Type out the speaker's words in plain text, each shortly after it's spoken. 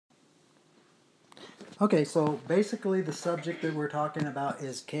Okay, so basically the subject that we're talking about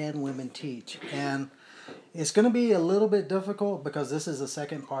is can women teach? And it's going to be a little bit difficult because this is the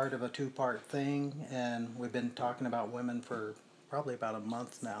second part of a two-part thing, and we've been talking about women for probably about a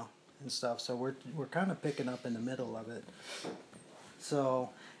month now and stuff. So we're kind of picking up in the middle of it.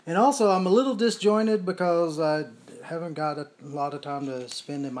 So, and also I'm a little disjointed because I haven't got a lot of time to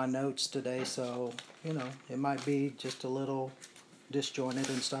spend in my notes today. So, it might be just a little disjointed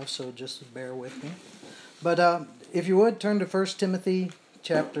and stuff. So just bear with me. But if you would turn to 1 Timothy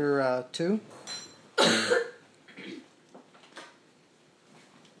chapter 2.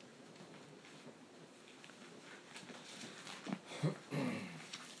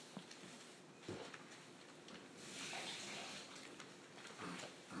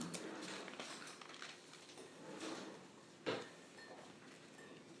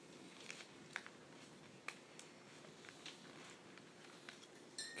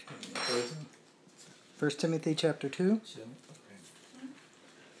 First Timothy chapter 2.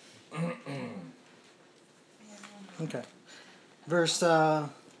 Okay. Verse 9.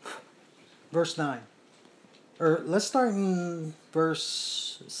 Or let's start in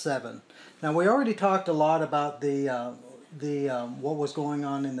verse 7. Now we already talked a lot about the what was going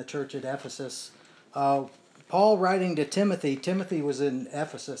on in the church at Ephesus. Paul writing to Timothy. Timothy was in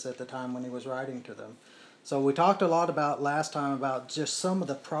Ephesus at the time when he was writing to them. So we talked a lot about last time about just some of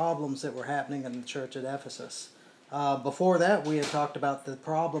the problems that were happening in the church at Ephesus. Before that, we had talked about the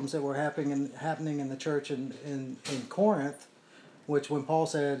problems that were happening in the church in Corinth, which when Paul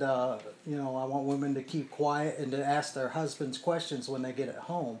said, I want women to keep quiet and to ask their husbands questions when they get at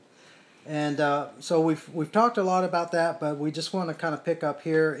home. And so we've talked a lot about that, but we just want to kind of pick up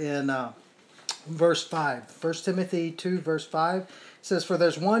here in verse 5. 1 Timothy 2, verse 5 says, "For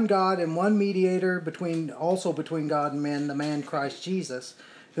there's one God and one mediator between God and men, the man Christ Jesus,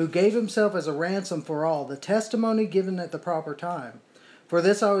 who gave himself as a ransom for all, the testimony given at the proper time. For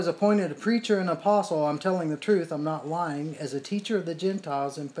this I was appointed a preacher and apostle. I'm telling the truth, I'm not lying, as a teacher of the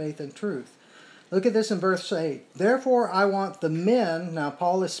Gentiles in faith and truth." Look at this in verse 8. "Therefore I want the men," now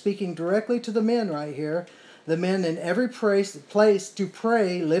Paul is speaking directly to the men right here, "the men in every place to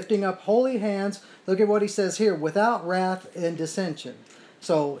pray, lifting up holy hands." Look at what he says here, "without wrath and dissension."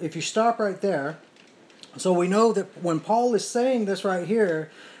 So if you stop right there, so we know that when Paul is saying this right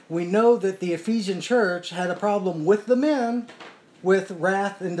here, we know that the Ephesian church had a problem with the men with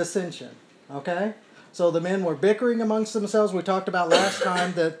wrath and dissension. Okay? So the men were bickering amongst themselves. We talked about last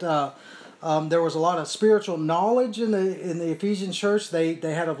time that there was a lot of spiritual knowledge in the Ephesian church. They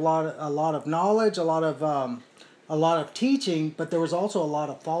had a lot of knowledge, a lot of teaching, but there was also a lot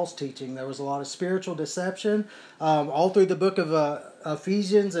of false teaching. There was a lot of spiritual deception. All through the book of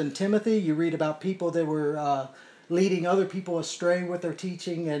Ephesians and Timothy, you read about people that were leading other people astray with their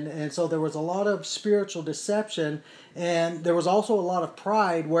teaching, and so there was a lot of spiritual deception, and there was also a lot of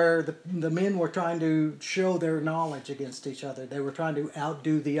pride where the men were trying to show their knowledge against each other. They were trying to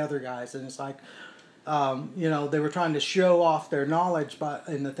outdo the other guys, and it's like, they were trying to show off their knowledge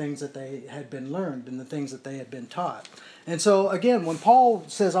in the things that they had been learned and the things that they had been taught. And so, again, when Paul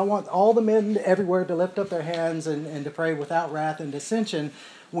says, "I want all the men everywhere to lift up their hands and to pray without wrath and dissension,"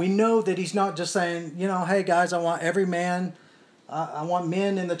 we know that he's not just saying, "Hey guys, I want every man, I want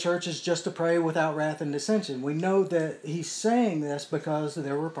men in the churches just to pray without wrath and dissension." We know that he's saying this because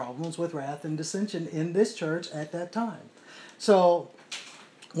there were problems with wrath and dissension in this church at that time. So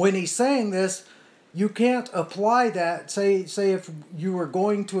when he's saying this, you can't apply that. Say if you were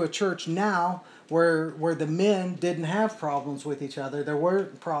going to a church now where the men didn't have problems with each other, there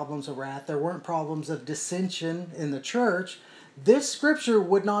weren't problems of wrath, there weren't problems of dissension in the church, this scripture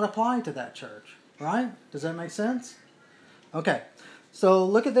would not apply to that church, right? Does that make sense? Okay, so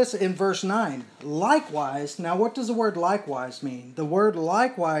look at this in verse 9. "Likewise," now what does the word likewise mean? The word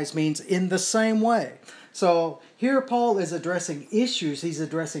likewise means in the same way. So here Paul is addressing issues, he's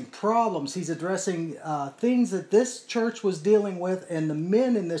addressing problems, he's addressing things that this church was dealing with and the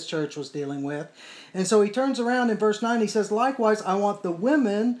men in this church was dealing with. And so he turns around in verse 9, he says, "Likewise, I want the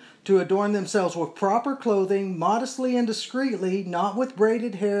women to adorn themselves with proper clothing, modestly and discreetly, not with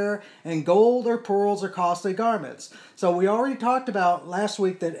braided hair and gold or pearls or costly garments." So we already talked about last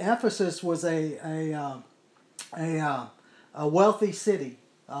week that Ephesus was a wealthy city.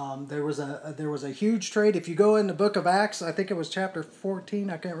 There was a huge trade. If you go in the book of Acts, I think it was chapter 14.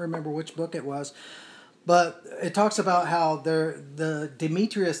 I can't remember which book it was. But it talks about how the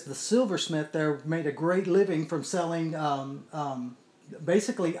Demetrius, the silversmith, there made a great living from selling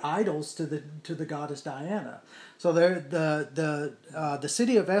basically idols to the goddess Diana. So the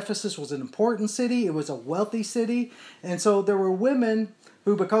city of Ephesus was an important city. It was a wealthy city, and so there were women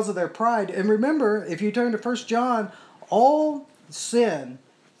who because of their pride, and remember, if you turn to 1 John, all sin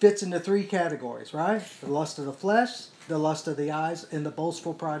fits into three categories, right? The lust of the flesh, the lust of the eyes, and the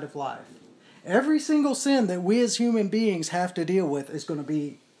boastful pride of life. Every single sin that we as human beings have to deal with is going to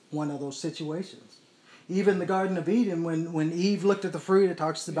be one of those situations. Even the Garden of Eden, when Eve looked at the fruit, it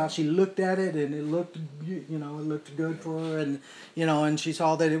talks about she looked at it and it looked, it looked good for her, and and she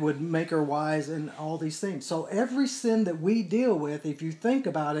saw that it would make her wise and all these things. So every sin that we deal with, if you think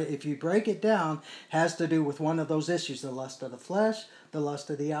about it, if you break it down, has to do with one of those issues: the lust of the flesh, the lust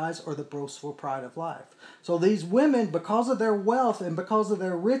of the eyes, or the boastful pride of life. So these women, because of their wealth and because of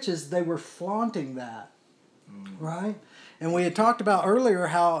their riches, they were flaunting that, right? And we had talked about earlier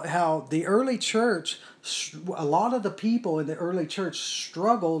how the early church, a lot of the people in the early church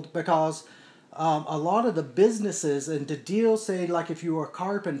struggled because a lot of the businesses, and to deal, say, like if you were a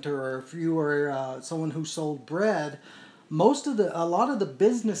carpenter or if you were someone who sold bread, a lot of the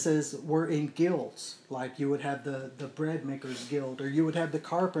businesses were in guilds. Like you would have the bread makers guild, or you would have the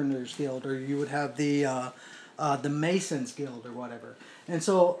carpenters guild, or you would have the Masons Guild or whatever. And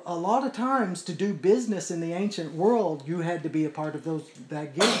so a lot of times to do business in the ancient world, you had to be a part of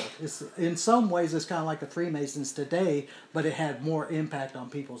that guild. In some ways, it's kind of like the Freemasons today, but it had more impact on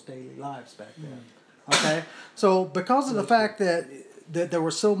people's daily lives back then. Okay? So because of the fact that there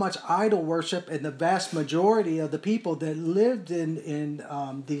was so much idol worship, and the vast majority of the people that lived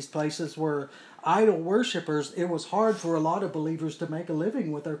in these places were idol worshipers, it was hard for a lot of believers to make a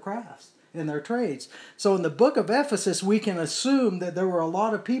living with their crafts in their trades. So in the book of Ephesus, we can assume that there were a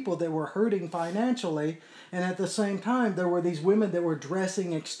lot of people that were hurting financially, and at the same time, there were these women that were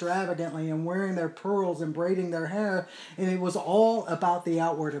dressing extravagantly and wearing their pearls and braiding their hair, and it was all about the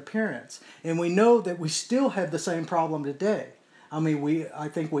outward appearance. And we know that we still have the same problem today. I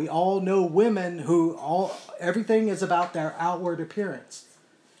think we all know women who everything is about their outward appearance.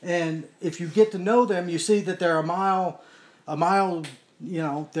 And if you get to know them, you see that they're a mile,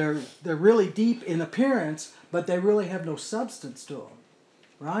 they're really deep in appearance, but they really have no substance to them,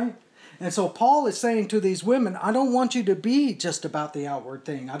 right? And so Paul is saying to these women, I don't want you to be just about the outward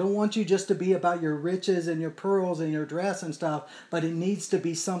thing. I don't want you just to be about your riches and your pearls and your dress and stuff, but it needs to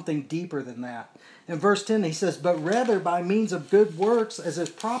be something deeper than that. In verse 10, he says, but rather by means of good works, as is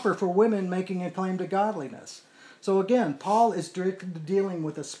proper for women making a claim to godliness. So again, Paul is dealing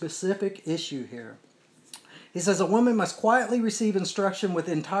with a specific issue here. He says, a woman must quietly receive instruction with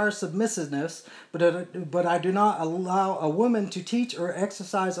entire submissiveness, but I do not allow a woman to teach or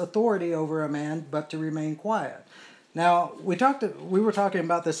exercise authority over a man, but to remain quiet. Now, we were talking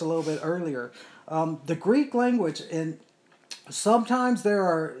about this a little bit earlier. The Greek language, and sometimes there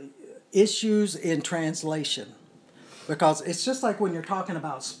are issues in translation, because it's just like when you're talking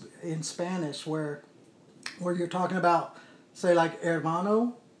about in Spanish, where you're talking about, say, like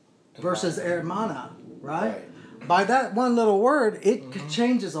hermano versus hermana, right? By that one little word, it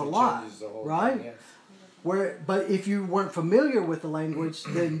changes a lot, right? Thing, yes. But if you weren't familiar with the language,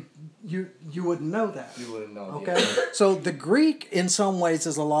 then you wouldn't know that. You wouldn't know. Okay? So the Greek, in some ways,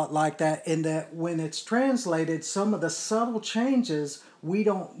 is a lot like that, in that when it's translated, some of the subtle changes we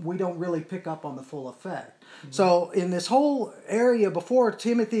don't really pick up on the full effect. So in this whole area before,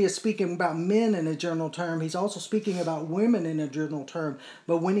 Timothy is speaking about men in a general term. He's also speaking about women in a general term.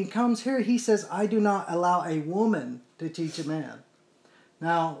 But when he comes here, he says, I do not allow a woman to teach a man.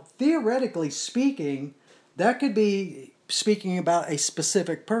 Now, theoretically speaking, that could be speaking about a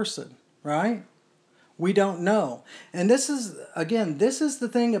specific person, right? We don't know. And this is the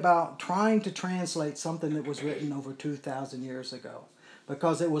thing about trying to translate something that was written over 2,000 years ago.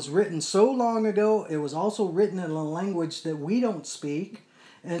 Because it was written so long ago, it was also written in a language that we don't speak.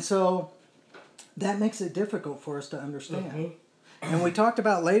 And so that makes it difficult for us to understand. Mm-hmm. And we talked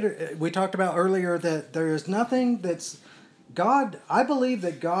about earlier that there is nothing that's God. I believe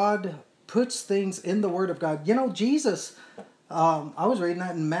that God puts things in the Word of God. Jesus, I was reading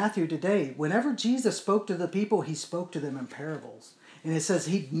that in Matthew today. Whenever Jesus spoke to the people, he spoke to them in parables. And it says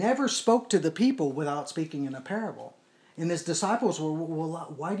he never spoke to the people without speaking in a parable. And his disciples were,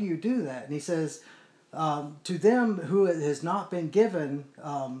 well, why do you do that? And he says, to them who it has not been given,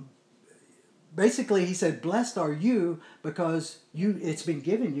 basically he said, blessed are you because it's been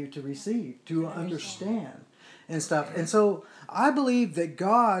given you to receive, to understand and stuff. And so I believe that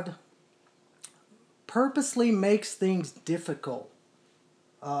God purposely makes things difficult.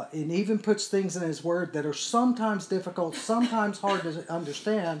 And even puts things in his word that are sometimes difficult, sometimes hard to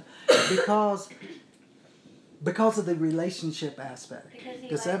understand, because of the relationship aspect.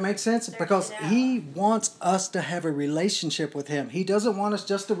 Does that make sense? Because he wants us to have a relationship with him. He doesn't want us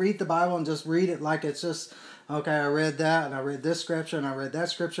just to read the Bible and just read it like it's just Okay, I read that, and I read this scripture, and I read that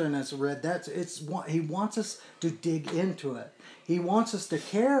scripture, and I read that. He wants us to dig into it. He wants us to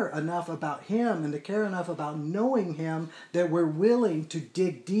care enough about Him and to care enough about knowing Him that we're willing to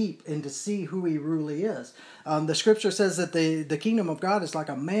dig deep and to see who He really is. The scripture says that the kingdom of God is like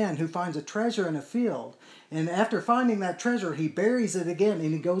a man who finds a treasure in a field. And after finding that treasure, he buries it again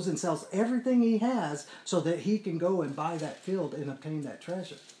and he goes and sells everything he has so that he can go and buy that field and obtain that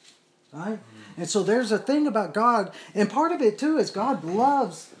treasure. Right? And so there's a thing about God, and part of it too is God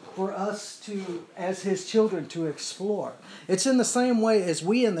loves for us to, as His children, to explore. It's in the same way as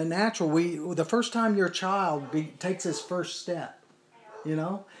we in the natural. The first time your child takes his first step,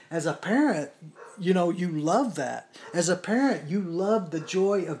 as a parent, you love that. As a parent, you love the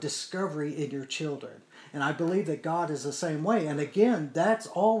joy of discovery in your children. And I believe that God is the same way. And again, that's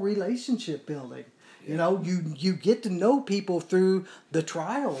all relationship building. You get to know people through the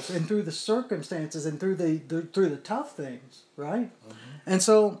trials and through the circumstances and through the tough things, right? Mm-hmm. And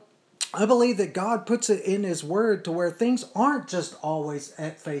so I believe that God puts it in His Word to where things aren't just always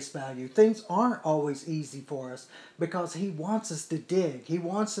at face value. Things aren't always easy for us because He wants us to dig. He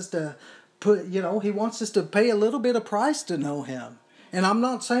wants us to He wants us to pay a little bit of price to know Him. And I'm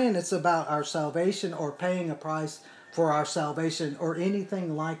not saying it's about our salvation or paying a price for our salvation or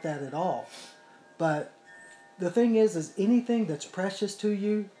anything like that at all. But the thing is anything that's precious to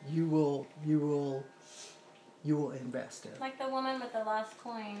you, you will invest in. Like the woman with the lost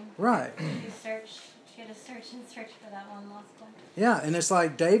coin. Right. She had to search for that one lost coin. Yeah, and it's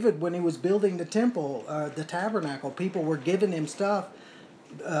like David when he was building the temple, the tabernacle. People were giving him stuff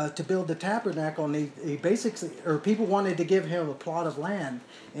to build the tabernacle, and he basically, or people wanted to give him a plot of land,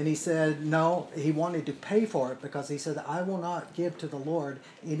 and he said no. He wanted to pay for it because he said, "I will not give to the Lord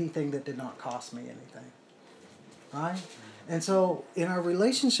anything that did not cost me anything." Right? And so in our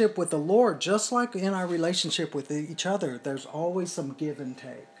relationship with the Lord, just like in our relationship with each other, there's always some give and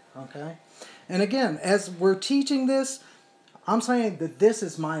take. Okay? And again, as we're teaching this, I'm saying that this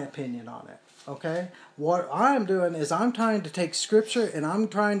is my opinion on it. Okay? What I'm doing is I'm trying to take Scripture and I'm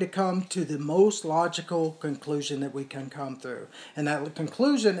trying to come to the most logical conclusion that we can come through. And that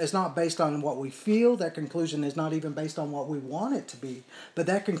conclusion is not based on what we feel. That conclusion is not even based on what we want it to be. But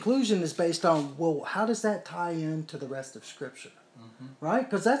that conclusion is based on, well, how does that tie into the rest of Scripture? Mm-hmm. Right?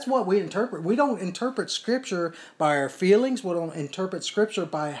 Because that's what we interpret. We don't interpret Scripture by our feelings. We don't interpret Scripture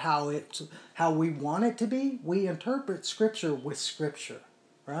by how we want it to be. We interpret Scripture with Scripture.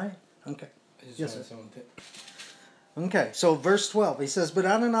 Right? Okay. Yes, sir. Okay, so verse 12, he says, "But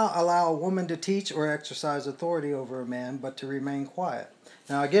I do not allow a woman to teach or exercise authority over a man, but to remain quiet."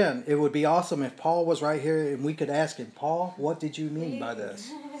 Now again, it would be awesome if Paul was right here and we could ask him, "Paul, what did you mean by this?"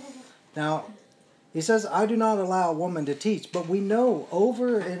 Now, he says, "I do not allow a woman to teach," but we know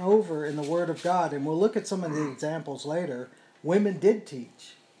over and over in the Word of God, and we'll look at some of the examples later, women did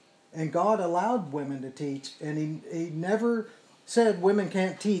teach. And God allowed women to teach, and he never said women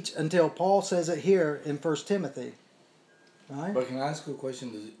can't teach until Paul says it here in 1 Timothy. Right? But can I ask you a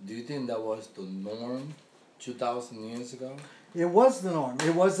question? Do you think that was the norm 2,000 years ago? It was the norm.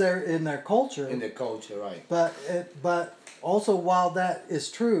 It was there in their culture. In their culture, right. But also, while that is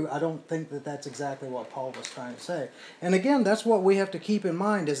true, I don't think that that's exactly what Paul was trying to say. And again, that's what we have to keep in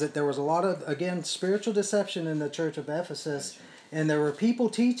mind, is that there was a lot of, again, spiritual deception in the church of Ephesus. And there were people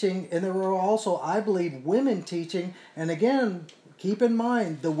teaching, and there were also, I believe, women teaching. And again, keep in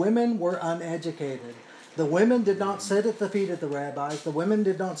mind, the women were uneducated. The women did not sit at the feet of the rabbis. The women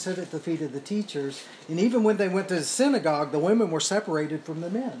did not sit at the feet of the teachers. And even when they went to the synagogue, the women were separated from the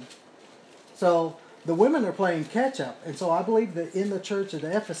men. So the women are playing catch up. And so I believe that in the church at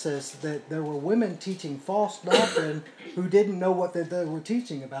Ephesus, that there were women teaching false doctrine who didn't know what they were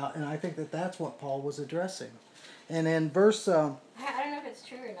teaching about. And I think that that's what Paul was addressing. And in verse... I don't know if it's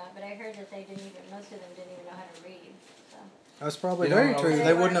true or not, but I heard that most of them didn't even know how to read. So. That's probably very true.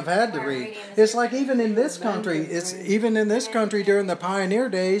 They wouldn't have had to read. It's like even in this country, during the pioneer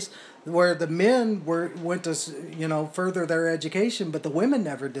days, where the men went to further their education, but the women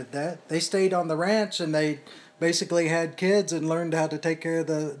never did that. They stayed on the ranch and they basically had kids and learned how to take care of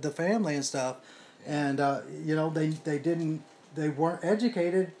the family and stuff. And they weren't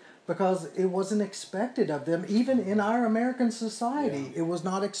educated because it wasn't expected of them. Even in our American society, It was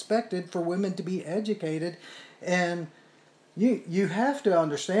not expected for women to be educated. And you have to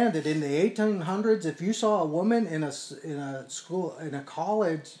understand that in the 1800s, if you saw a woman in a school, in a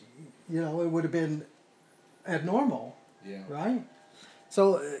college, it would have been abnormal, right?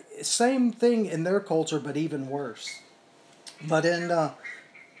 So same thing in their culture, but even worse. But in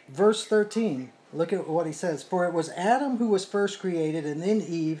verse 13, Look at what he says. For it was Adam who was first created, and then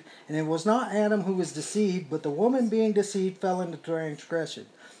Eve, and it was not Adam who was deceived, but the woman being deceived fell into transgression.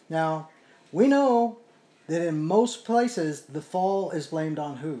 Now, we know that in most places the fall is blamed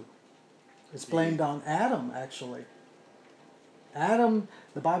on who? It's blamed on Adam, actually. Adam,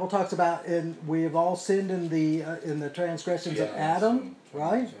 the Bible talks about, we have all sinned in the transgressions of Adam,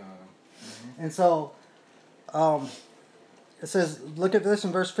 right? And so, it says, look at this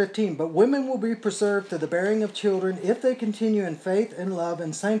in verse 15. But women will be preserved to the bearing of children if they continue in faith and love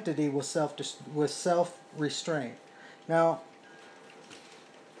and sanctity with self-restraint. Now,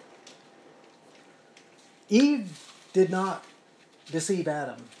 Eve did not deceive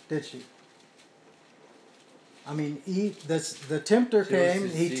Adam, did she? I mean, Eve, the tempter came,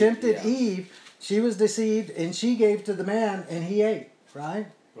 he tempted Eve, she was deceived, and she gave to the man, and he ate, right?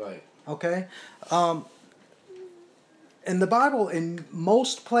 Right. Okay? In the Bible, in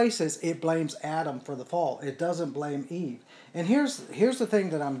most places, it blames Adam for the fall. It doesn't blame Eve. And here's the thing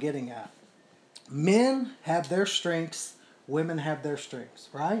that I'm getting at. Men have their strengths, women have their strengths,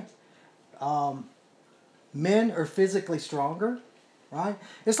 right? Men are physically stronger, right?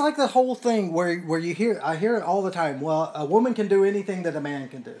 It's like the whole thing where I hear it all the time. Well, a woman can do anything that a man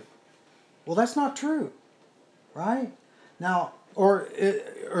can do. Well, that's not true, right? Now, or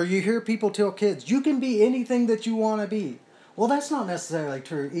you hear people tell kids, you can be anything that you want to be. Well, that's not necessarily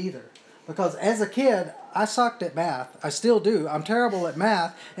true either. Because as a kid, I sucked at math. I still do. I'm terrible at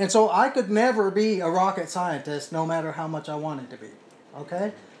math. And so I could never be a rocket scientist no matter how much I wanted to be.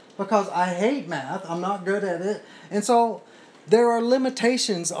 Okay? Because I hate math. I'm not good at it. And so there are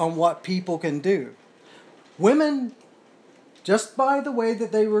limitations on what people can do. Women, just by the way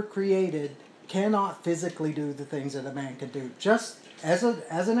that they were created, cannot physically do the things that a man can do. Just as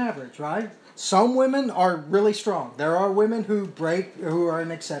an average, right? Some women are really strong. There are women who are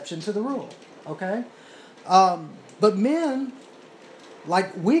an exception to the rule. Okay? But men,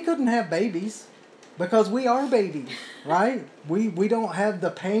 like, we couldn't have babies because we are babies, right? We don't have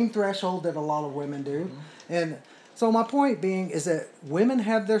the pain threshold that a lot of women do. Mm-hmm. And so my point being is that women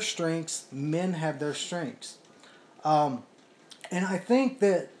have their strengths, men have their strengths. And I think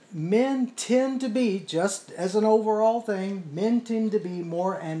that men tend to be, just as an overall thing, men tend to be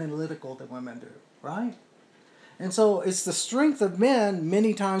more analytical than women do, right? And so it's the strength of men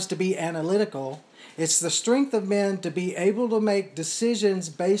many times to be analytical. It's the strength of men to be able to make decisions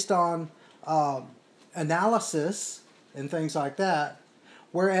based on analysis and things like that.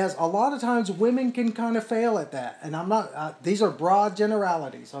 Whereas a lot of times women can kind of fail at that. And I'm not, these are broad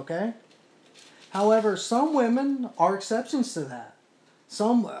generalities, okay? However, some women are exceptions to that.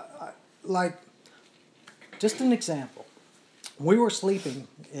 Some, like, just an example. We were sleeping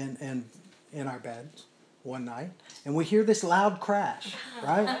in our beds one night, and we hear this loud crash,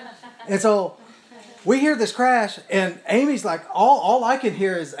 right? And so we hear this crash, and Amy's like, all I can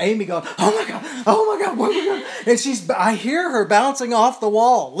hear is Amy going, oh my God, what are we doing? And I hear her bouncing off the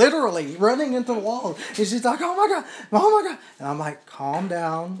wall, literally running into the wall. And she's like, oh my God. And I'm like, calm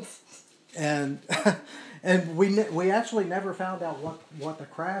down. And and we actually never found out what the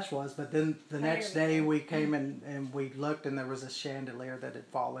crash was, but then the next day we came and we looked, and there was a chandelier that had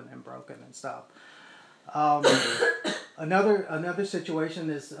fallen and broken and stuff. Another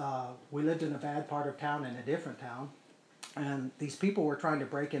situation is we lived in a bad part of town in a different town, and these people were trying to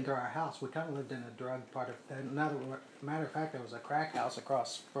break into our house. We kind of lived in a drug part of. Matter of fact, there was a crack house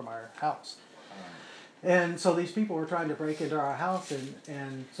across from our house. And so these people were trying to break into our house,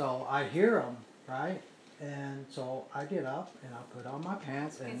 and so I hear them, right? And so I get up and I put on my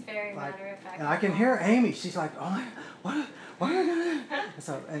pants, and it's very matter of fact. And I can hear Amy. She's like, "Oh my God, what are we gonna do?"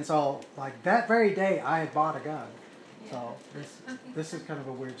 And so like that very day, I had bought a gun. Yeah. So this is kind of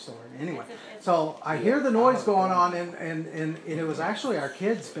a weird story. Anyway, so I hear the noise going on, and it was actually our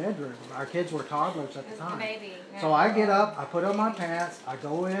kids' bedroom. Our kids were toddlers at the time. Baby. Yeah. So I get up, I put on my pants, I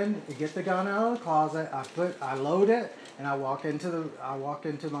go in, get the gun out of the closet, I load it, and I walk into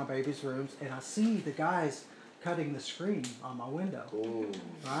my baby's rooms, and I see the guys cutting the screen on my window. Ooh.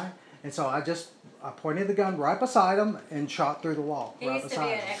 Right? And so I pointed the gun right beside him and shot through the wall. He used to be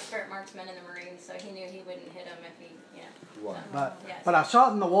an expert marksman in the Marines, so he knew he wouldn't hit him if he, Wow. But I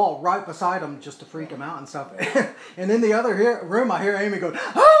shot in the wall right beside him just to freak him out and stuff. And in the other room, I hear Amy go,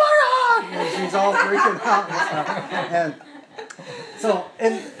 "Oh my God!" And she's all freaking out and stuff. And so,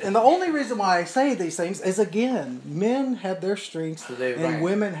 and the only reason why I say these things is, again, men have their strengths and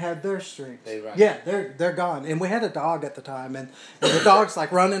women have their strengths. Yeah, they're gone. And we had a dog at the time, and the dog's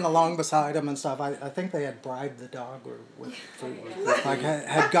like running along beside him and stuff. I think they had bribed the dog with food, like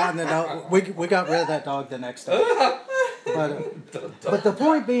had gotten it out. We got rid of that dog the next day. But the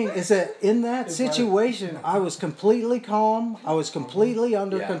point being is that in that situation, I was completely calm. I was completely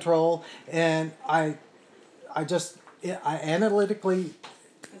under Yeah. control, and I analytically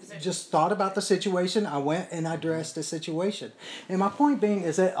just thought about the situation. I went and I addressed the situation. And my point being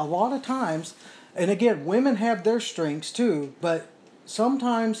is that a lot of times, and again, women have their strengths too, but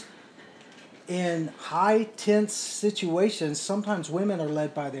sometimes in high tense situations, sometimes women are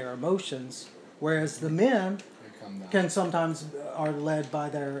led by their emotions, whereas the men can sometimes are led by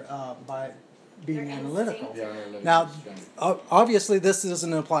their by being Their analytical. instinct. Now, obviously, this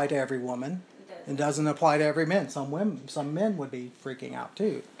doesn't apply to every woman. It doesn't apply to every man. Some men would be freaking out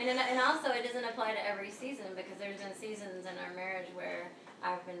too. And also it doesn't apply to every season, because there's been seasons in our marriage where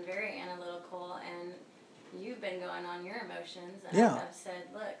I've been very analytical and you've been going on your emotions, and Yeah. I've said,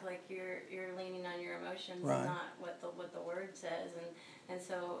 look, like you're leaning on your emotions, Right. not what the word says, and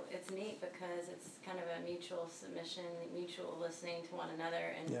so it's neat because it's kind of a mutual submission, mutual listening to one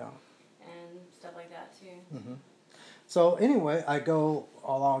another, and Yeah. and stuff like that too. Mm-hmm. So anyway, I go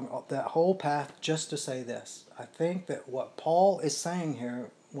along that whole path just to say this. I think that what Paul is saying here,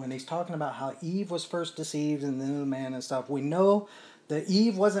 when he's talking about how Eve was first deceived and then the man and stuff, we know that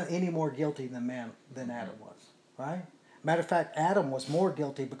Eve wasn't any more guilty than Adam was, right? Matter of fact, Adam was more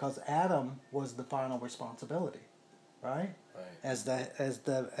guilty because Adam was the final responsibility, right? Right. As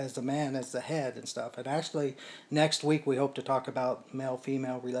the man, as the head and stuff. And actually, next week we hope to talk about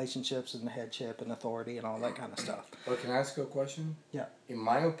male-female relationships and headship and authority and all that kind of stuff. But can I ask you a question? Yeah. In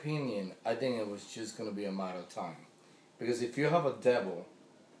my opinion, I think it was just going to be a matter of time. Because if you have a devil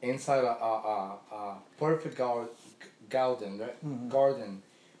inside a perfect garden, right? Mm-hmm. Garden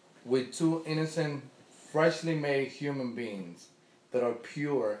with two innocent, freshly made human beings that are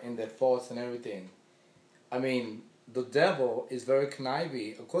pure in their thoughts and everything, I mean, the devil is very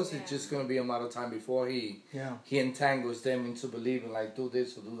conniving. Of course, it's just going to be a matter of time before he entangles them into believing like do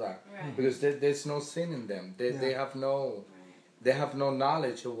this or do that. Right. Because there's no sin in them. They have no they have no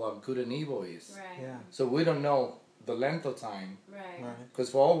knowledge of what good and evil is. Right. Yeah. So we don't know the length of time. Right. Because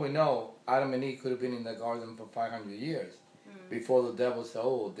for all we know, Adam and Eve could have been in the garden for 500 years before the devil said,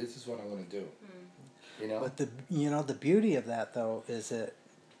 "Oh, this is what I'm going to do." You know. But the beauty of that though is that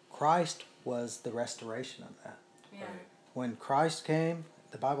Christ was the restoration of that. Yeah. When Christ came,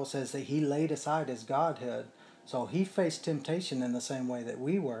 the Bible says that he laid aside his godhood, so he faced temptation in the same way that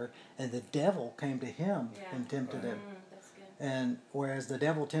we were, and the devil came to him and tempted him. That's good. And whereas the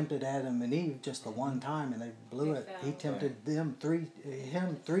devil tempted Adam and Eve just the one time and they blew it, he tempted him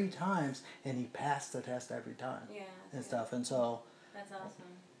three times, and he passed the test every time. Yeah. And stuff. And so That's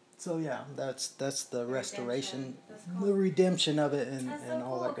awesome. So yeah, that's the restoration, That's cool. the redemption of it, and, That's so and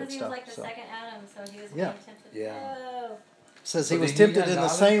all cool, that good because he stuff. was like the So second Adam, so he was Yeah. being tempted. Yeah. Whoa. says So he was did he tempted in the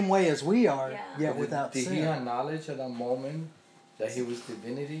acknowledge- same way as we are, Yeah. yet without Did sin. he acknowledge at that moment that he was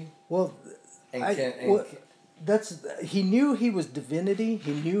divinity? Well, he knew he was divinity.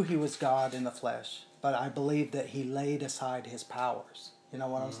 He knew he was God in the flesh. But I believe that he laid aside his powers. You know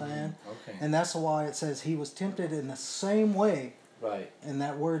what I'm saying? Okay. And that's why it says he was tempted in the same way. Right. And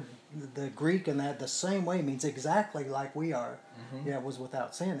that word, the Greek, and that the same way means exactly like we are. Yeah, it was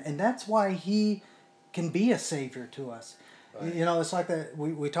without sin, and that's why he can be a savior to us. Right. You know, it's like that.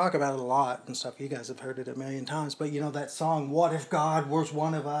 We talk about it a lot and stuff. You guys have heard it a million times. But you know that song, "What if God was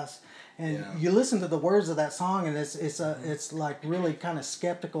one of us?" And Yeah. you listen to the words of that song, and it's like really kind of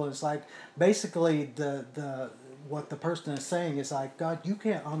skeptical. It's like basically the what the person is saying is like, God, you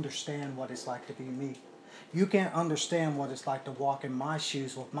can't understand what it's like to be me. You can't understand what it's like to walk in my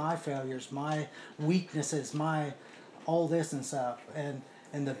shoes with my failures, my weaknesses, my all this and stuff.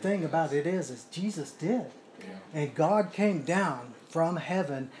 And the thing about it is Jesus did. Yeah. And God came down from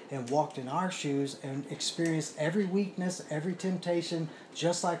heaven and walked in our shoes and experienced every weakness, every temptation,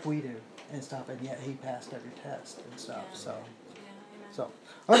 just like we do and stuff. And yet he passed every test and stuff. Yeah. So,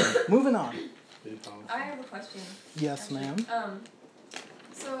 Yeah, amen. okay, moving on. I have a question. Yes, actually. ma'am.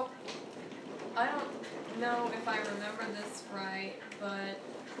 So I don't know if I remember this right, but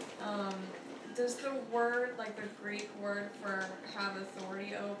does the word, like the Greek word for have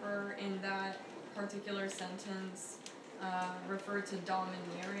authority over in that particular sentence refer to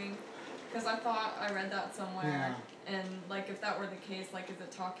domineering? Because I thought I read that somewhere, and like if that were the case, like is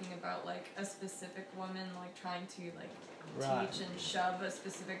it talking about like a specific woman like trying to like teach and shove a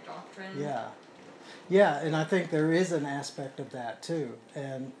specific doctrine? Yeah, and I think there is an aspect of that too,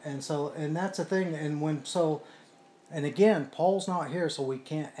 and that's the thing. And again, Paul's not here, so we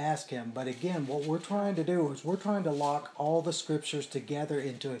can't ask him. But again, what we're trying to do is we're trying to lock all the scriptures together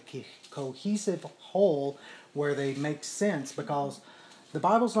into a cohesive whole where they make sense. Because The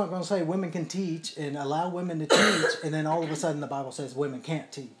Bible's not going to say women can teach and allow women to teach, and then all of a sudden the Bible says women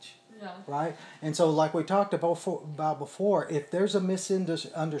can't teach. Yeah. Right? And so, like we talked about before, if there's a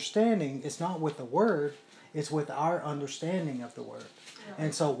misunderstanding, it's not with the Word, it's with our understanding of the Word. Yeah.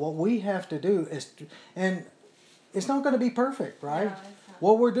 And so, what we have to do is, and it's not going to be perfect, right? No, it's not.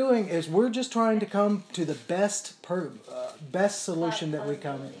 What we're doing is we're just trying to come to the best solution that we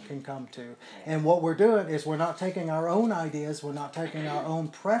can come to. And what we're doing is we're not taking our own ideas, we're not taking our own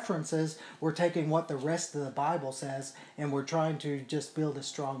preferences, we're taking what the rest of the Bible says, and we're trying to just build as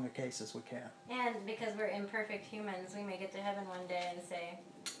strong a case as we can. And because we're imperfect humans, we may get to heaven one day and say,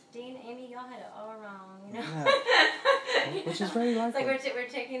 Dean, Amy, y'all had it all wrong, you know? Yeah. Which is very It's likely. like we're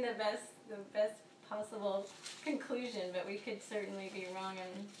taking the best possible conclusion, but we could certainly be wrong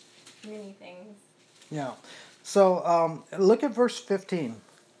in many things. Yeah. So look at verse 15.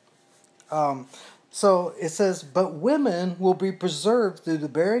 So it says, "But women will be preserved through the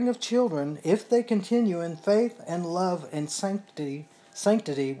bearing of children if they continue in faith and love and sanctity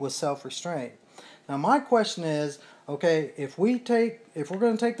with self-restraint." Now my question is, okay, if we're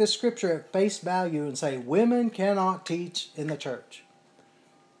going to take this scripture at face value and say women cannot teach in the church,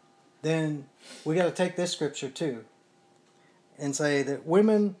 then we got to take this scripture too and say that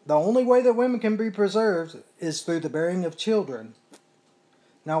women, the only way that women can be preserved is through the bearing of children.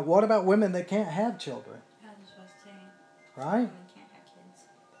 Now, what about women that can't have children? Right? Women can't have kids.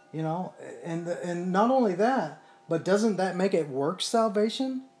 You know, and not only that, but doesn't that make it works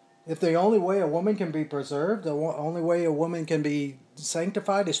salvation? If the only way a woman can be preserved, the only way a woman can be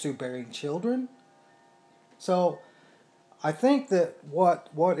sanctified is through bearing children. So I think that what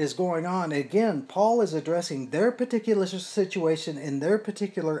is going on, again, Paul is addressing their particular situation in their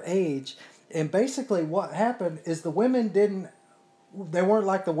particular age, and basically what happened is the women they weren't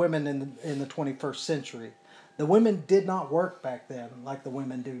like the women in the 21st century. The women did not work back then like the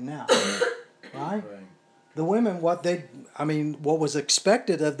women do now, right? The women, what was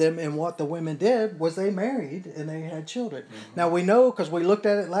expected of them and what the women did was they married and they had children. Mm-hmm. Now we know, because we looked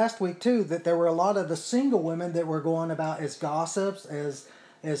at it last week too, that there were a lot of the single women that were going about as gossips,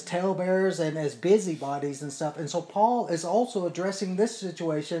 as talebearers, and as busybodies and stuff. And so Paul is also addressing this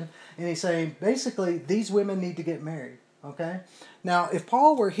situation, and he's saying, basically, these women need to get married. Okay? Now, if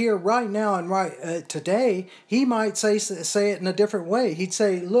Paul were here right now and today, he might say it in a different way. He'd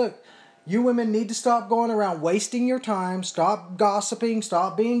say, look, you women need to stop going around wasting your time, stop gossiping,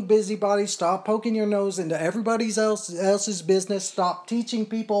 stop being busybodies, stop poking your nose into everybody else's business, stop teaching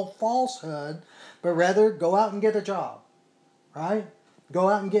people falsehood, but rather go out and get a job, right? Go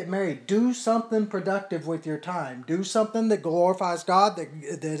out and get married. Do something productive with your time. Do something that glorifies God,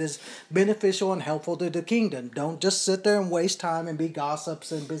 that is beneficial and helpful to the kingdom. Don't just sit there and waste time and be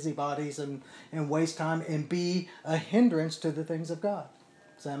gossips and busybodies and waste time and be a hindrance to the things of God.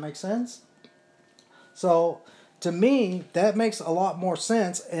 Does that make sense? So, to me, that makes a lot more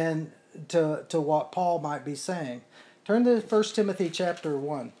sense and to what Paul might be saying. Turn to 1 Timothy chapter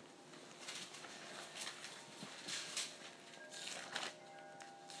 1.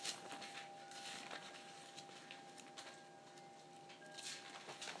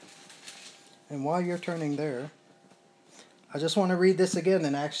 And while you're turning there, I just want to read this again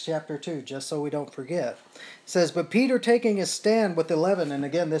in Acts chapter 2, just so we don't forget. It says, "But Peter, taking his stand with 11," and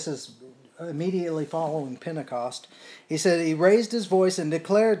again, this is immediately following Pentecost, he said, he raised his voice and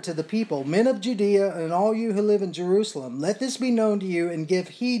declared to the people, "Men of Judea and all you who live in Jerusalem, let this be known to you and give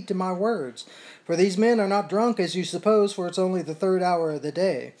heed to my words. For these men are not drunk as you suppose, for it's only the third hour of the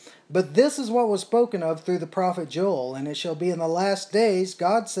day. But this is what was spoken of through the prophet Joel. And it shall be in the last days,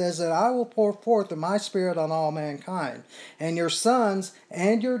 God says, that I will pour forth of my spirit on all mankind. And your sons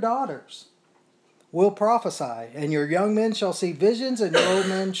and your daughters will prophesy. And your young men shall see visions, and your old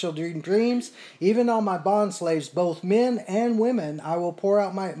men shall dream dreams. Even on my bondslaves, both men and women,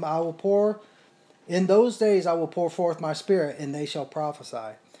 in those days I will pour forth my spirit, and they shall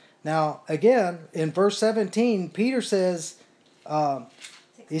prophesy." Now, again, in verse 17, Peter says,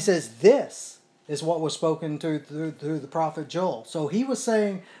 he says, this is what was spoken through the prophet Joel. So he was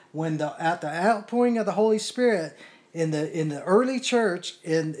saying, at the outpouring of the Holy Spirit in the early church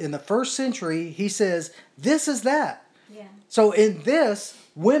in the first century, he says, this is that. Yeah. So in this,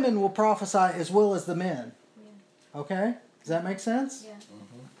 women will prophesy as well as the men. Yeah. Okay? Does that make sense? Yeah.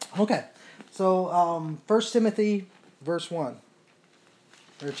 Mm-hmm. Okay. So 1 Timothy verse 1.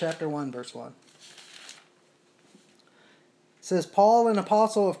 Or chapter 1, verse 1. It says, "Paul, an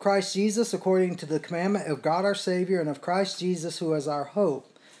apostle of Christ Jesus, according to the commandment of God our Savior, and of Christ Jesus, who is our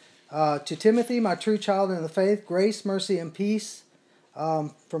hope. To Timothy, my true child in the faith, grace, mercy, and peace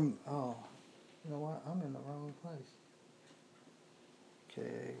you know what? I'm in the wrong place.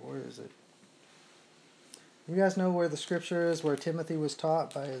 Okay, where is it? You guys know where the scripture is where Timothy was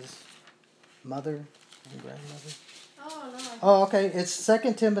taught by his mother and grandmother? Oh, no. Oh, okay. It's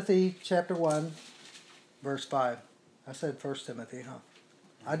 2 Timothy chapter 1, verse 5. I said 1 Timothy, huh?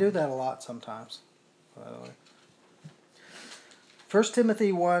 I do that a lot sometimes, by the way. 1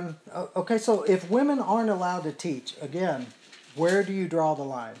 Timothy 1. Okay, so if women aren't allowed to teach, again, where do you draw the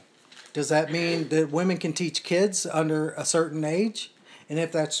line? Does that mean that women can teach kids under a certain age? And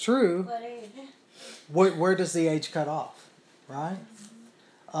if that's true, What age? where does the age cut off? Right?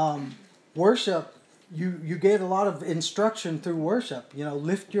 Worship, you get a lot of instruction through worship. You know,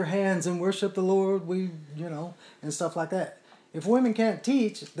 lift your hands and worship the Lord. And stuff like that. If women can't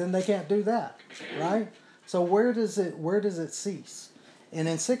teach, then they can't do that, right? So where does it cease? And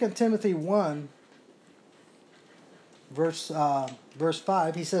in 2 Timothy 1, verse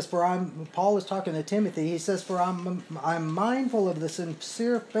 5, he says, Paul is talking to Timothy, he says, "For I'm mindful of the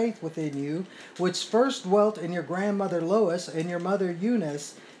sincere faith within you, which first dwelt in your grandmother Lois and your mother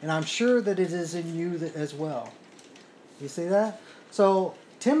Eunice, and I'm sure that it is in you as well." You see that? So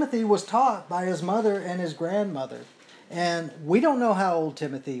Timothy was taught by his mother and his grandmother. And we don't know how old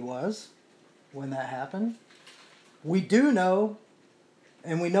Timothy was when that happened. We do know,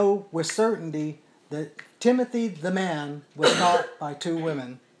 and we know with certainty, that Timothy the man was taught by two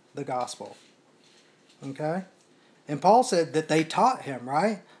women the gospel. Okay? And Paul said that they taught him,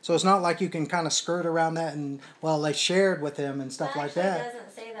 right? So it's not like you can kind of skirt around that and, well, they shared with him and stuff like that. It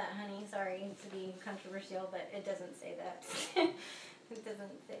doesn't say that, honey. Sorry to be controversial, but it doesn't say that. It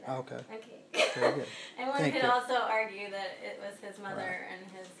doesn't say that. Okay. Okay. Very good. And one Thank could you. also argue that it was his mother Right.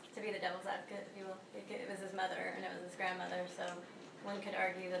 and to be the devil's advocate, if you will, it was his mother and it was his grandmother, so one could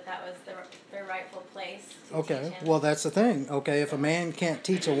argue that was their rightful place to teach Okay, him. well that's the thing. Okay, if a man can't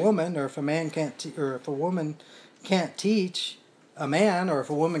teach a woman, or if a man can't, or if a woman can't teach a man, or if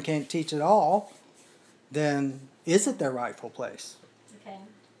a woman can't teach at all, then is it their rightful place, Okay.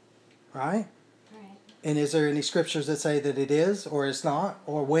 right? Right. And is there any scriptures that say that it is, or it's not,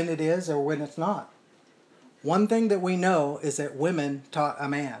 or when it is, or when it's not? One thing that we know is that women taught a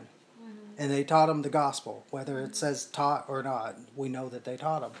man, and they taught him the gospel, whether it says taught or not. We know that they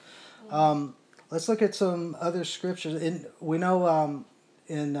taught him. Let's look at some other scriptures. We know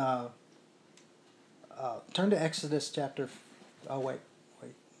turn to Exodus chapter. Oh wait.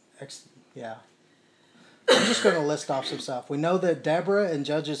 Yeah. I'm just going to list off some stuff. We know that Deborah in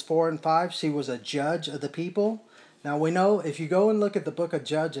Judges 4 and 5, she was a judge of the people. Now we know if you go and look at the book of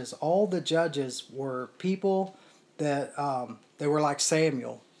Judges, all the judges were people that they were like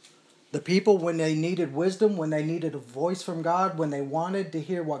Samuel. The people, when they needed wisdom, when they needed a voice from God, when they wanted to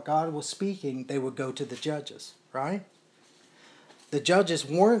hear what God was speaking, they would go to the judges, right? The judges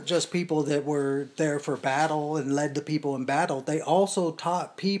weren't just people that were there for battle and led the people in battle. They also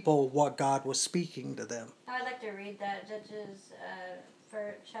taught people what God was speaking to them. I would like to read that, Judges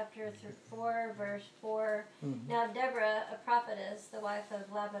for chapter 4, verse 4. Mm-hmm. Now Deborah, a prophetess, the wife of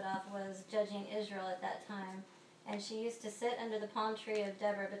Lapidoth, was judging Israel at that time. And she used to sit under the palm tree of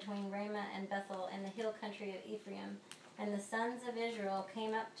Deborah between Ramah and Bethel in the hill country of Ephraim. And the sons of Israel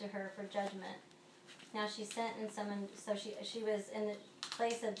came up to her for judgment. Now she sent and summoned, so she was in the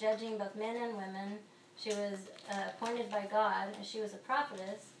place of judging both men and women. She was appointed by God, and she was a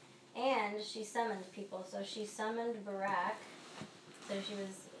prophetess, and she summoned people. So she summoned Barak, so she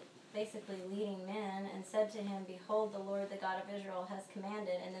was basically leading men, and said to him, "Behold, the Lord, the God of Israel, has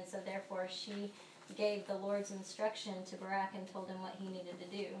commanded." And then so therefore she gave the Lord's instruction to Barak and told him what he needed to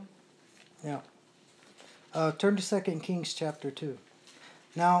do. Yeah. Turn to 2 Kings chapter 2.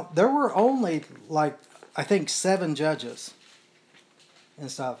 Now, there were only, I think 7 judges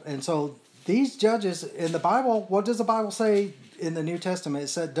and stuff. And so these judges, in the Bible, what does the Bible say in the New Testament?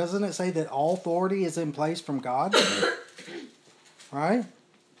 Doesn't it say that all authority is in place from God? Right?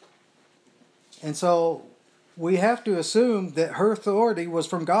 And so we have to assume that her authority was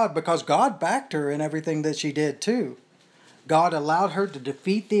from God because God backed her in everything that she did too. God allowed her to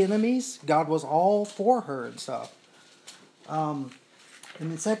defeat the enemies. God was all for her and stuff.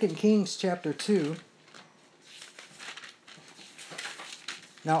 In 2 Kings chapter 2,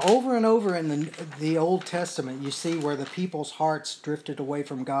 now over and over in the Old Testament, you see where the people's hearts drifted away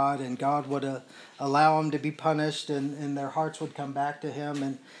from God, and God would allow them to be punished, and their hearts would come back to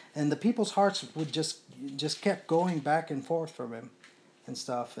Him, and the people's hearts would just kept going back and forth from Him and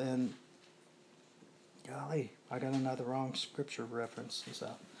stuff. And golly, I got another wrong scripture reference and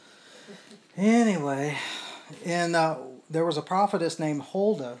stuff. Anyway, and there was a prophetess named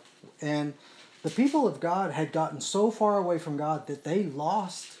Huldah, and the people of God had gotten so far away from God that they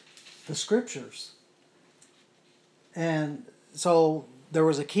lost the scriptures. And so there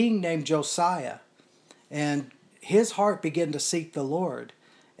was a king named Josiah, and his heart began to seek the Lord.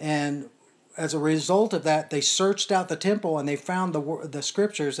 And as a result of that, they searched out the temple and they found the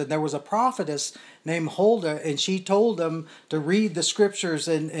scriptures. And there was a prophetess named Huldah, and she told them to read the scriptures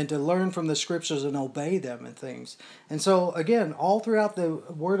and to learn from the scriptures and obey them and things. And so, again, all throughout the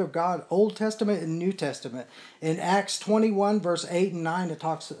Word of God, Old Testament and New Testament. In Acts 21, verse 8 and 9, it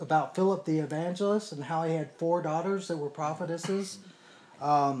talks about Philip the evangelist and how he had 4 daughters that were prophetesses.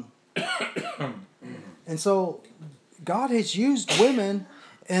 And so God has used women.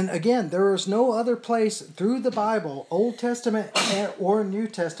 And again, there is no other place through the Bible, Old Testament or New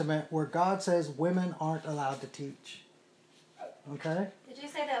Testament, where God says women aren't allowed to teach. Okay? Did you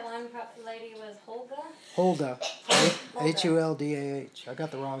say that one lady was Huldah? Huldah. Huldah. Huldah. I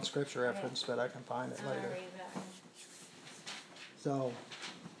got the wrong scripture reference, but I can find it I'm gonna later. read that one. So,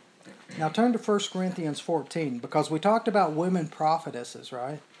 now turn to 1 Corinthians 14, because we talked about women prophetesses,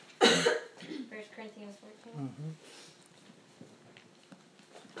 right? 1 Corinthians 14. Mm-hmm.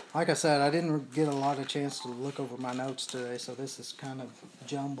 Like I said, I didn't get a lot of chance to look over my notes today, so this is kind of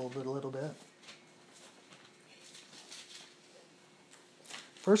jumbled a little bit.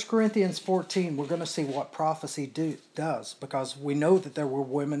 1 Corinthians 14, we're going to see what prophecy does, because we know that there were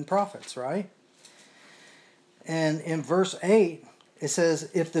women prophets, right? And in verse 8, it says,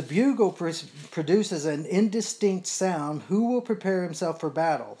 if the bugle produces an indistinct sound, who will prepare himself for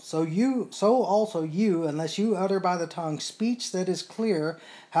battle? So also you, unless you utter by the tongue speech that is clear,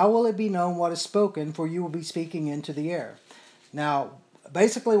 how will it be known what is spoken? For you will be speaking into the air. Now,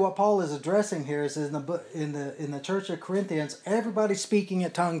 basically, what Paul is addressing here is in the church of Corinthians, everybody's speaking in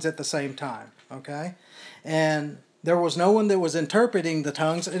tongues at the same time. Okay, and there was no one that was interpreting the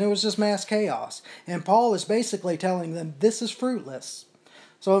tongues, and it was just mass chaos. And Paul is basically telling them this is fruitless.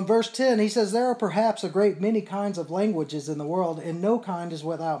 So in verse 10, he says, there are perhaps a great many kinds of languages in the world, and no kind is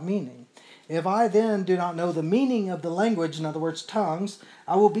without meaning. If I then do not know the meaning of the language, in other words, tongues,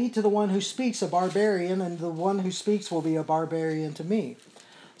 I will be to the one who speaks a barbarian, and the one who speaks will be a barbarian to me.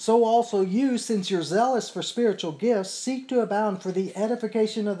 So also you, since you're zealous for spiritual gifts, seek to abound for the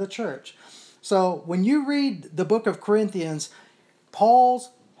edification of the church. So when you read the book of Corinthians, Paul's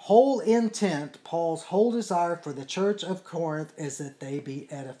whole intent, Paul's whole desire for the church of Corinth is that they be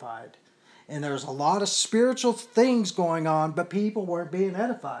edified. And there's a lot of spiritual things going on, but people weren't being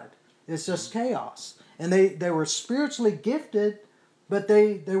edified. It's just chaos. And they were spiritually gifted, but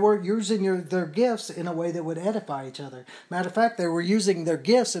they weren't using their gifts in a way that would edify each other. Matter of fact, they were using their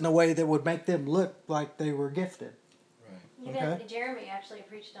gifts in a way that would make them look like they were gifted. Right. Okay. Jeremy actually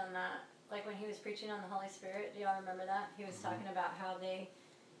preached on that. Like when he was preaching on the Holy Spirit, do y'all remember that? He was talking about how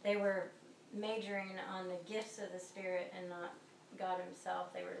they were majoring on the gifts of the Spirit and not God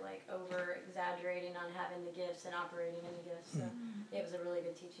himself. They were like over exaggerating on having the gifts and operating in the gifts. So it was a really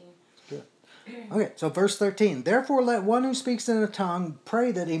good teaching. Good. Okay, so verse 13. Therefore let one who speaks in a tongue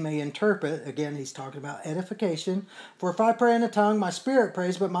pray that he may interpret. Again, he's talking about edification. For if I pray in a tongue, my spirit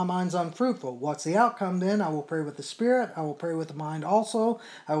prays, but my mind's unfruitful. What's the outcome then? I will pray with the spirit. I will pray with the mind also.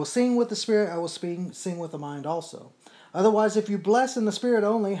 I will sing with the spirit. I will sing with the mind also. Otherwise, if you bless in the spirit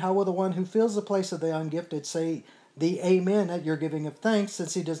only, how will the one who fills the place of the ungifted say the amen at your giving of thanks,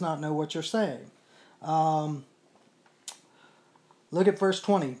 since he does not know what you're saying? Look at verse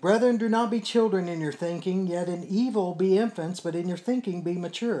 20. Brethren, do not be children in your thinking, yet in evil be infants, but in your thinking be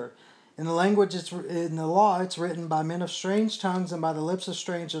mature. In the law, it's written, by men of strange tongues and by the lips of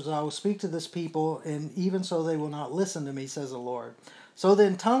strangers I will speak to this people, and even so they will not listen to me, says the Lord. So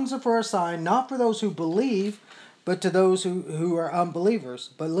then tongues are for a sign, not for those who believe, but to those who are unbelievers.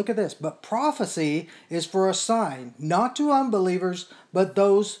 But look at this. But prophecy is for a sign, not to unbelievers, but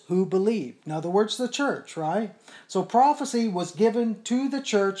those who believe. In other words, the church, right? So prophecy was given to the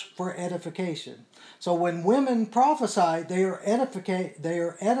church for edification. So when women prophesy, they are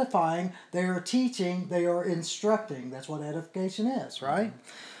edifying, they are teaching, they are instructing. That's what edification is, right?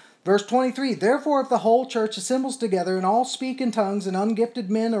 Verse 23, therefore if the whole church assembles together and all speak in tongues and ungifted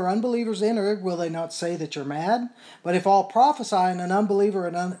men or unbelievers enter, will they not say that you're mad? But if all prophesy and an unbeliever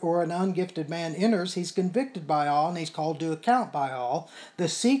or an ungifted man enters, he's convicted by all and he's called to account by all. The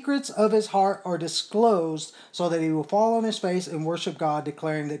secrets of his heart are disclosed so that he will fall on his face and worship God,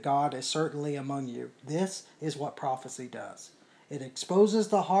 declaring that God is certainly among you. This is what prophecy does. It exposes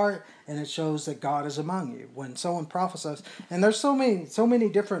the heart, and it shows that God is among you. When someone prophesies, and there's so many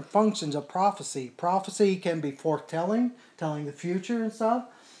different functions of prophecy. Prophecy can be foretelling, telling the future and stuff.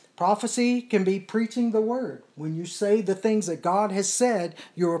 Prophecy can be preaching the word. When you say the things that God has said,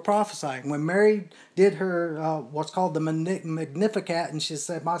 you are prophesying. When Mary did her what's called the Magnificat, and she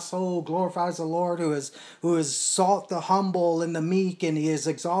said, "My soul glorifies the Lord, who has sought the humble and the meek, and He has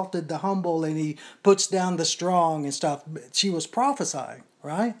exalted the humble, and He puts down the strong," and stuff. She was prophesying,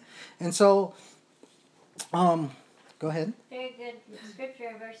 right? And so, go ahead. Very good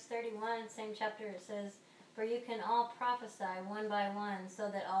scripture, verse 31, same chapter, it says, "For you can all prophesy one by one, so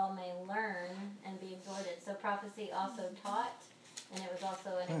that all may learn and be exhorted." So prophecy also taught, and it was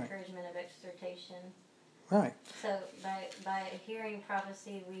also an encouragement of exhortation. Right. So by hearing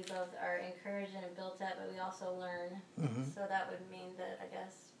prophecy, we both are encouraged and built up, but we also learn. Mm-hmm. So that would mean that, I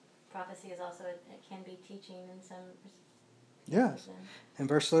guess, prophecy is also, it can be teaching in some. Yes. In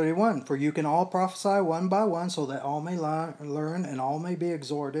verse 31, "For you can all prophesy one by one, so that all may learn and all may be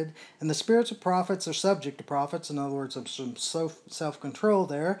exhorted. And the spirits of prophets are subject to prophets." In other words, some self-control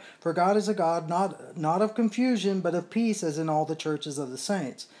there. "For God is a God not of confusion, but of peace, as in all the churches of the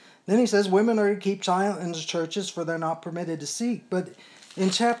saints." Then he says, women are to keep silent in the churches, for they're not permitted to speak. But in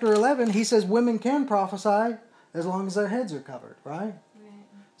chapter 11, he says women can prophesy as long as their heads are covered, right?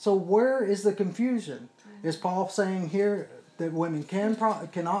 So where is the confusion? Is Paul saying here that women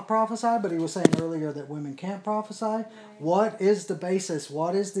cannot prophesy, but he was saying earlier that women can't prophesy? Right. What is the basis?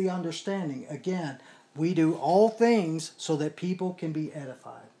 What is the understanding? Again, we do all things so that people can be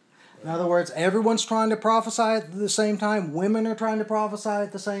edified. In other words, everyone's trying to prophesy at the same time. Women are trying to prophesy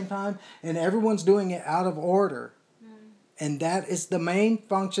at the same time. And everyone's doing it out of order. And that is the main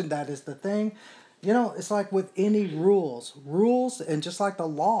function. That is the thing. You know, it's like with any rules. Rules, and just like the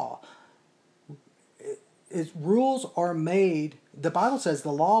law, rules are made. The Bible says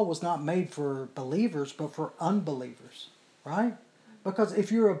the law was not made for believers, but for unbelievers. Right? Because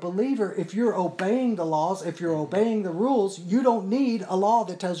if you're a believer, if you're obeying the laws, if you're obeying the rules, you don't need a law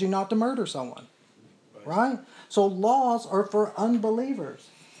that tells you not to murder someone. Right? So laws are for unbelievers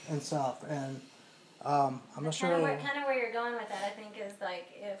and stuff. And I'm not sure. Kind of where you're going with that, I think, is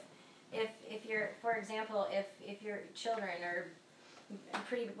like if you're, for example, if your children are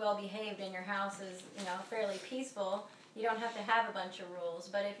pretty well behaved and your house is, fairly peaceful, you don't have to have a bunch of rules.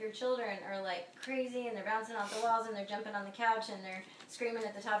 But if your children are like crazy and they're bouncing off the walls and they're jumping on the couch and they're screaming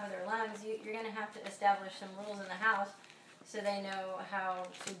at the top of their lungs, you're going to have to establish some rules in the house so they know how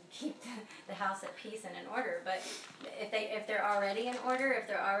to keep the house at peace and in order. But if they're already in order, if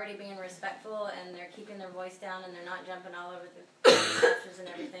they're already being respectful and they're keeping their voice down and they're not jumping all over the couches and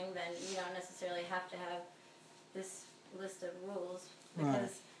everything, then you don't necessarily have to have this list of rules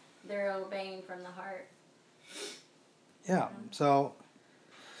because they're obeying from the heart. Yeah, so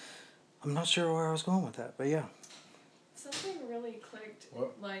I'm not sure where I was going with that, but yeah. Something really clicked,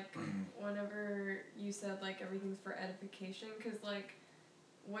 like, whenever you said, like, everything's for edification, because, like,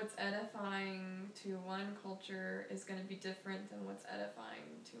 what's edifying to one culture is going to be different than what's edifying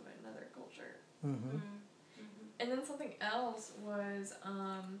to another culture. Mm-hmm. And then something else was,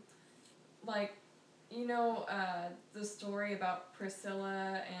 like, the story about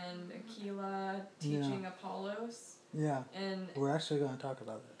Priscilla and Aquila teaching Apollos. Yeah, and we're actually going to talk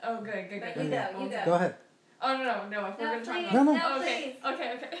about that. Oh, good. But you go. Go ahead. Oh, no, if we're going to talk about... No.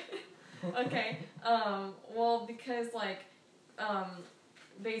 Okay. Okay. Well, because, like,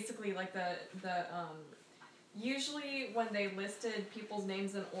 basically, like, the usually when they listed people's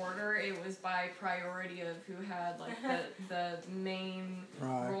names in order, it was by priority of who had, like, the main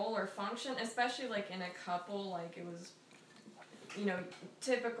role or function, especially, like, in a couple, like, it was,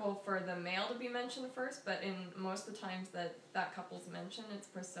 typical for the male to be mentioned first, but in most of the times that couple's mentioned, it's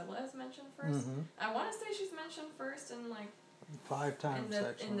Priscilla is mentioned first. Mm-hmm. I want to say she's mentioned first in, like, 5 times,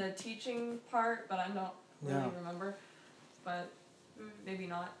 in the teaching part, but I don't really remember. But maybe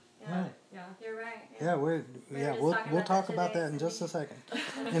not. Yeah. Yeah. You're right. Yeah, we'll talk about that in just a second.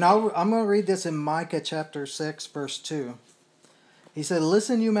 And I'm going to read this in Micah chapter 6, verse 2. He said,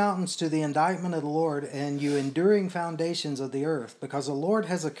 "Listen, you mountains, to the indictment of the Lord, and you enduring foundations of the earth, because the Lord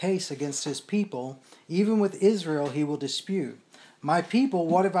has a case against his people. Even with Israel he will dispute. My people,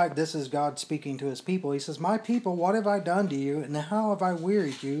 what have I..." This is God speaking to his people. He says, "My people, what have I done to you, and how have I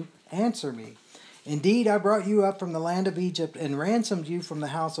wearied you? Answer me. Indeed, I brought you up from the land of Egypt and ransomed you from the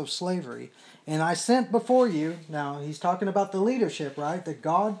house of slavery. And I sent before you," now he's talking about the leadership, right, that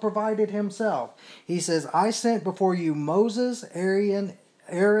God provided himself. He says, "I sent before you Moses, Aaron,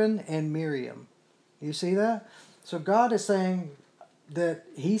 and Miriam." You see that? So God is saying that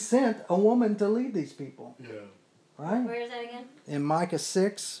he sent a woman to lead these people. Yeah. Right? Where is that again? In Micah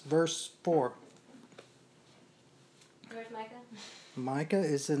 6, verse 4. Where's Micah? Micah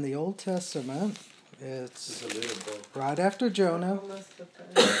is in the Old Testament, It's It's a little book. right after Jonah. Almost the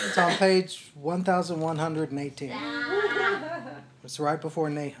It's on page 1118. It's right before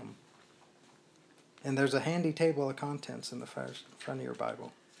Nahum. And there's a handy table of contents in the front of your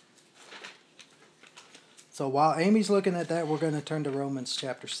Bible. So while Amy's looking at that, we're going to turn to Romans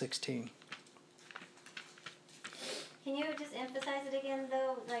chapter 16. Can you just emphasize it again,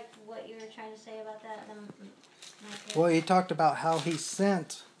 though, like what you were trying to say about that? Well, he talked about how he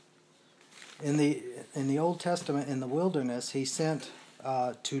sent in the Old Testament in the wilderness. He sent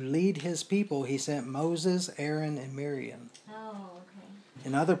to lead his people. He sent Moses, Aaron, and Miriam. Oh, okay.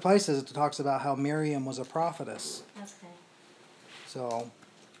 In other places, it talks about how Miriam was a prophetess. Okay. So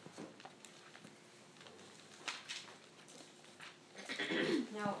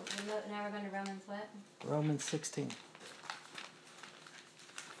Now we're going to Romans what? Romans 16.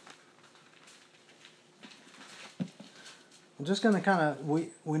 I'm just going to kind of,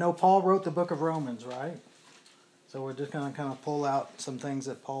 we know Paul wrote the book of Romans, right? So we're just going to kind of pull out some things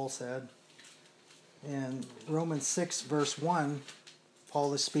that Paul said. In Romans 6 verse 1,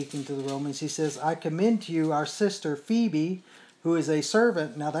 Paul is speaking to the Romans. He says, I commend to you our sister Phoebe, who is a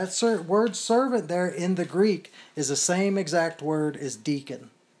servant. Now that word servant there in the Greek is the same exact word as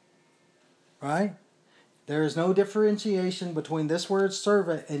deacon. Right? There is no differentiation between this word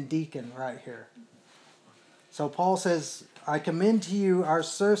servant and deacon right here. So Paul says, I commend to you our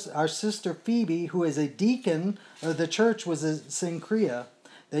sister Phoebe, who is a deacon of the church was in Cenchrea,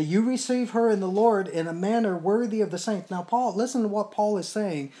 that you receive her in the Lord in a manner worthy of the saints. Now, Paul, listen to what Paul is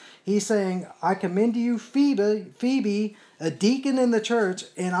saying. He's saying, I commend to you Phoebe, a deacon in the church,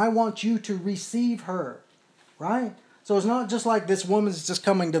 and I want you to receive her. Right? So it's not just like this woman's just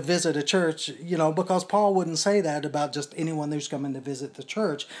coming to visit a church, because Paul wouldn't say that about just anyone who's coming to visit the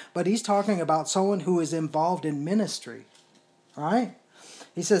church. But he's talking about someone who is involved in ministry. Right?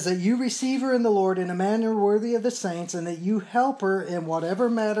 He says that you receive her in the Lord in a manner worthy of the saints, and that you help her in whatever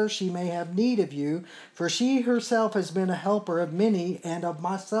matter she may have need of you, for she herself has been a helper of many and of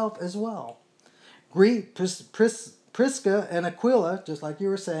myself as well. Greet Prisca and Aquila, just like you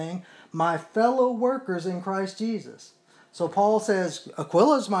were saying, my fellow workers in Christ Jesus. So Paul says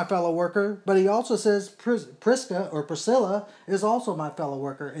Aquila's my fellow worker, but he also says Prisca or Priscilla is also my fellow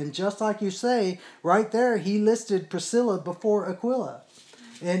worker. And just like you say, right there, he listed Priscilla before Aquila.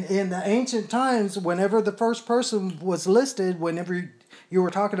 And in the ancient times, whenever the first person was listed, whenever you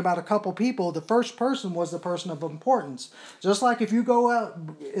were talking about a couple people, the first person was the person of importance. Just like if you go out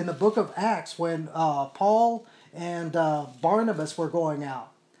in the book of Acts when Paul and Barnabas were going out.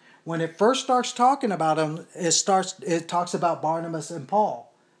 When it first starts talking about them, it talks about Barnabas and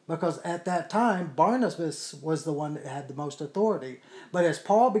Paul. Because at that time, Barnabas was the one that had the most authority. But as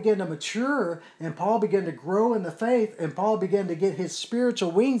Paul began to mature, and Paul began to grow in the faith, and Paul began to get his spiritual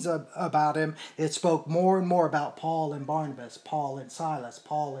wings about him, it spoke more and more about Paul and Barnabas, Paul and Silas,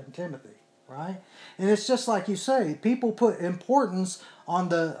 Paul and Timothy. Right? And it's just like you say, people put importance on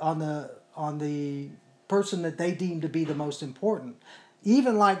the person that they deem to be the most important.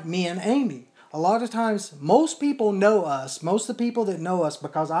 Even like me and Amy. A lot of times, most people know us, most of the people that know us,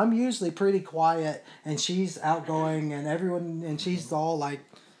 because I'm usually pretty quiet and she's outgoing and she's all like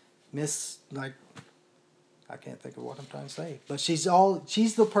I can't think of what I'm trying to say. But she's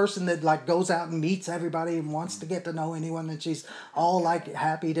the person that like goes out and meets everybody and wants to get to know anyone, and she's all like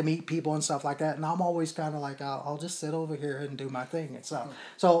happy to meet people and stuff like that. And I'm always kind of like, I'll just sit over here and do my thing and stuff.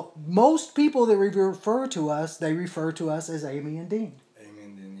 So most people that refer to us, they refer to us as Amy and Dean. Amy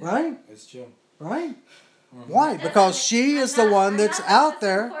and Dean, yeah. Right? It's true. Right? Mm-hmm. Why? Because she is the one that's out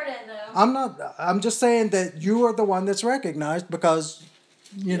there. I'm just saying that you are the one that's recognized because,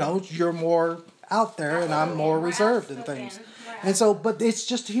 you're more out there and I'm more reserved in things. And so, but it's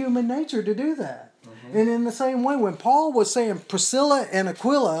just human nature to do that. Mm-hmm. And in the same way, when Paul was saying Priscilla and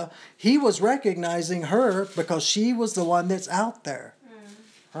Aquila, he was recognizing her because she was the one that's out there.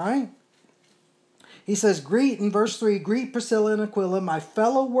 Right? He says, in verse 3, greet Priscilla and Aquila, my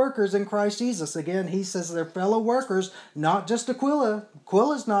fellow workers in Christ Jesus. Again, he says they're fellow workers, not just Aquila.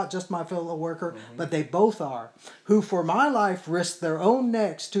 Aquila's not just my fellow worker, but they both are. Who for my life risked their own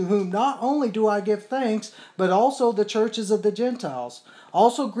necks, to whom not only do I give thanks, but also the churches of the Gentiles.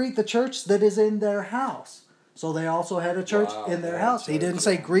 Also greet the church that is in their house. So they also had a church in their house. He didn't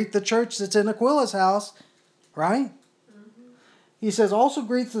say greet the church that's in Aquila's house, right? He says, also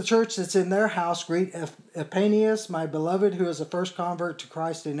greet the church that's in their house. Greet Epaneus, my beloved, who is a first convert to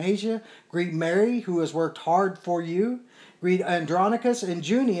Christ in Asia. Greet Mary, who has worked hard for you. Greet Andronicus and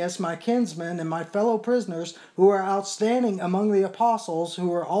Junius, my kinsmen and my fellow prisoners, who are outstanding among the apostles,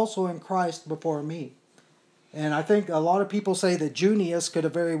 who are also in Christ before me. And I think a lot of people say that Junius could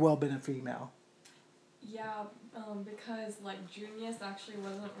have very well been a female. Yeah, because like Junius actually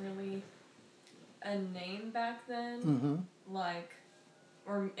wasn't really a name back then. Mm-hmm. Like,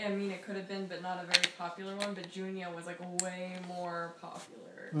 or I mean, it could have been, but not a very popular one. But Junia was like way more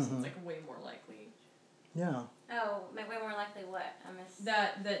popular, so Mm-hmm. it's like way more likely Yeah. Oh, way more likely what? I missed.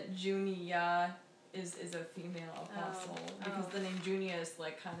 that Junia is a female apostle because Oh. the name Junius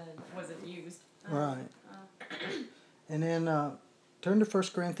like kind of wasn't used. Right. Oh. And then turn to 1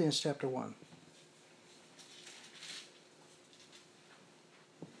 Corinthians chapter 1.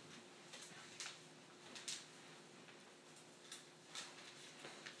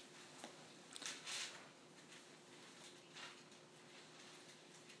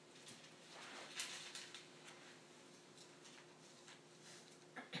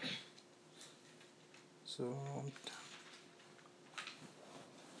 So,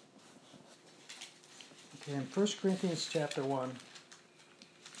 okay, in 1 Corinthians chapter 1.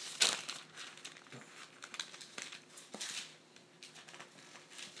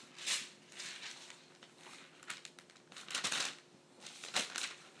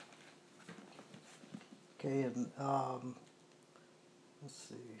 Okay, and let's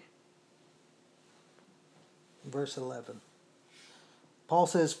see. Verse 11. Paul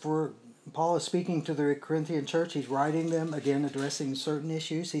says, Paul is speaking to the Corinthian church. He's writing them, again, addressing certain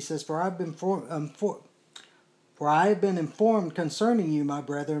issues. He says, For I have been informed concerning you, my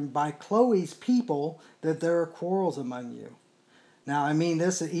brethren, by Chloe's people, that there are quarrels among you. Now, I mean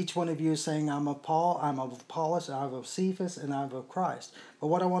this, each one of you is saying, I'm of Paul, I'm of Apollos, I'm of Cephas, and I'm of Christ. But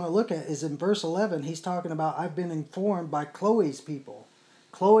what I want to look at is in verse 11, he's talking about, I've been informed by Chloe's people.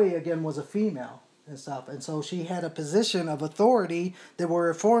 Chloe, again, was a female and stuff. And so she had a position of authority that were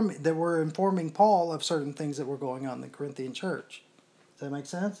informing Paul of certain things that were going on in the Corinthian church. Does that make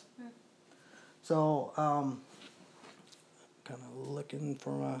sense? Hmm. So, kind of looking for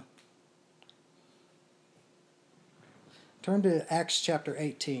my... Turn to Acts chapter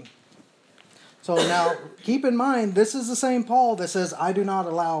 18. So now, keep in mind, this is the same Paul that says, I do not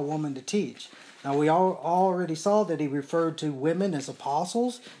allow a woman to teach. Now, we already saw that he referred to women as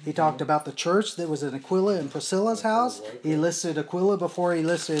apostles. He talked about the church that was in Aquila and Priscilla's house. He listed Aquila before he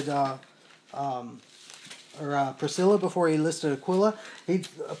listed... Priscilla before he listed Aquila.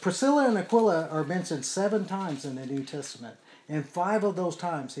 Priscilla and Aquila are mentioned 7 times in the New Testament. And 5 of those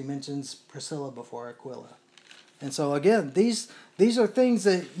times he mentions Priscilla before Aquila. And so again, these are things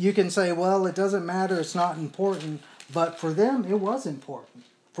that you can say, well, it doesn't matter, it's not important. But for them, it was important.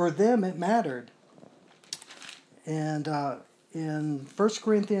 For them, it mattered. And in 1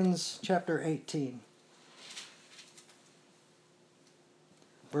 Corinthians chapter 18,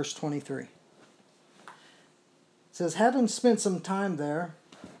 verse 23. It says, having spent some time there,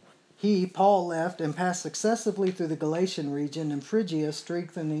 he, Paul, left and passed successively through the Galatian region and Phrygia,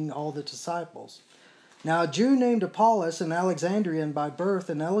 strengthening all the disciples. Now a Jew named Apollos, an Alexandrian by birth,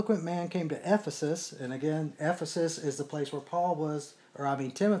 an eloquent man, came to Ephesus. And again, Ephesus is the place where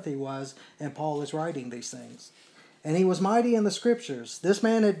Timothy was, and Paul is writing these things. And he was mighty in the Scriptures. This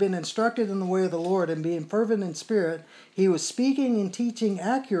man had been instructed in the way of the Lord, and being fervent in spirit, he was speaking and teaching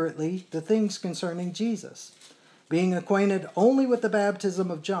accurately the things concerning Jesus, being acquainted only with the baptism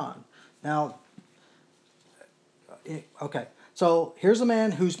of John. Now, okay, so here's a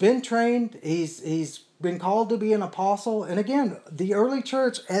man who's been trained. He's been called to be an apostle. And again, the early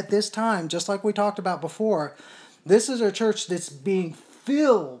church at this time, just like we talked about before, this is a church that's being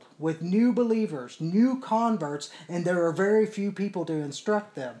filled with new believers, new converts, and there are very few people to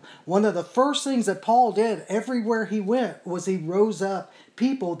instruct them. One of the first things that Paul did everywhere he went was he rose up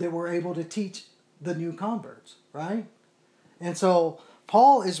people that were able to teach the new converts, right? And so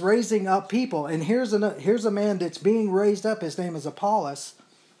Paul is raising up people, and here's a man that's being raised up. His name is Apollos,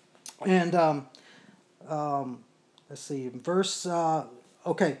 and let's see, verse.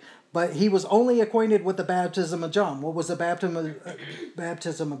 But he was only acquainted with the baptism of John. What was the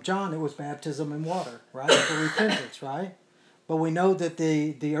baptism of John? It was baptism in water, right, for repentance, right? But we know that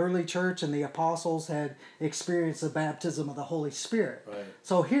the early church and the apostles had experienced the baptism of the Holy Spirit. Right.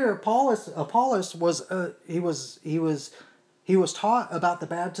 So here, Apollos was he was taught about the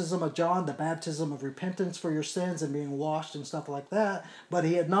baptism of John, the baptism of repentance for your sins and being washed and stuff like that, but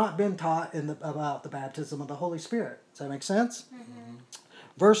he had not been taught about the baptism of the Holy Spirit. Does that make sense? Mm-hmm.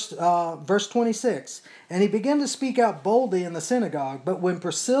 Verse 26, and he began to speak out boldly in the synagogue, but when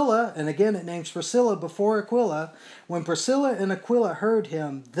Priscilla, and again it names Priscilla before Aquila, when Priscilla and Aquila heard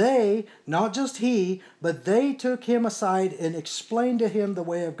him, they, not just he, but they took him aside and explained to him the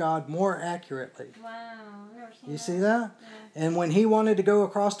way of God more accurately. Wow, I never You see that? And when he wanted to go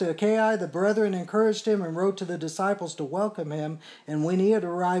across to Achaia, the brethren encouraged him and wrote to the disciples to welcome him. And when he had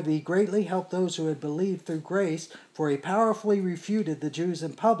arrived, he greatly helped those who had believed through grace, for he powerfully refuted the Jews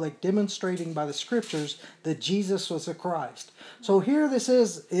in public, demonstrating by the scriptures that Jesus was the Christ. So here this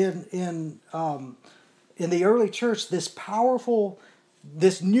is in the early church, this powerful,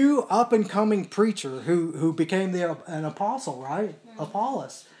 this new up and coming preacher who became an apostle, right?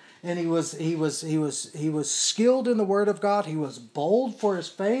 Apollos. And he was skilled in the Word of God. He was bold for his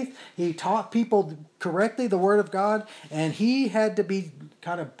faith. He taught people correctly the Word of God, and he had to be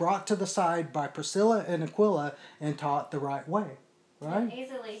kind of brought to the side by Priscilla and Aquila and taught the right way, right? And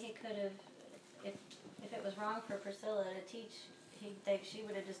easily he could have, if it was wrong for Priscilla to teach, she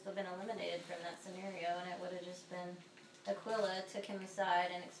would have just been eliminated from that scenario, and it would have just been Aquila took him aside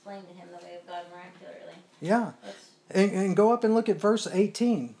and explained to him the way of God miraculously. Yeah. And go up and look at verse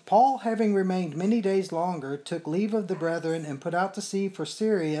 18. Paul, having remained many days longer, took leave of the brethren and put out to sea for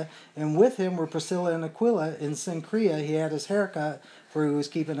Syria, and with him were Priscilla and Aquila. In Cenchrea he had his hair cut, for he was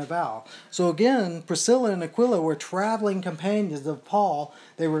keeping a vow. So again, Priscilla and Aquila were traveling companions of Paul.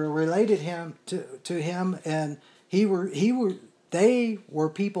 They were related to him, and they were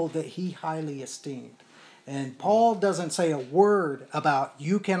people that he highly esteemed. And Paul doesn't say a word about,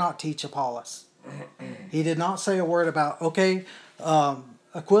 you cannot teach Apollos. He did not say a word about, okay,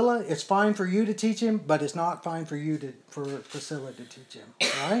 Aquila, it's fine for you to teach him, but it's not fine for Priscilla to teach him.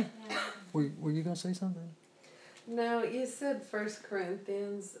 Right? Yeah. Were you going to say something? No, you said 1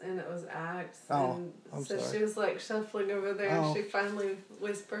 Corinthians and it was Acts. Oh, and I'm so sorry. she was like shuffling over there and she finally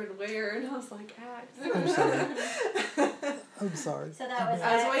whispered where, and I was like, Acts. I'm sorry. I'm sorry. So that was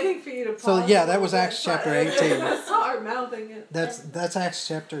I was waiting for you to pause. So yeah, that was Acts chapter 18. I saw her mouthing it. That's Acts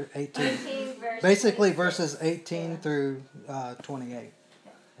chapter 18. 18 Basically 26. verses 18 through 28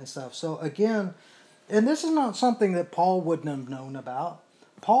 and stuff. So again, and this is not something that Paul wouldn't have known about.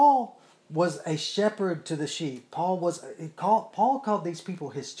 Paul was a shepherd to the sheep. Paul called these people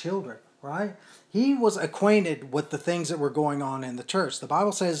his children, right? He was acquainted with the things that were going on in the church. The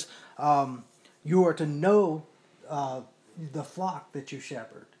Bible says you are to know the flock that you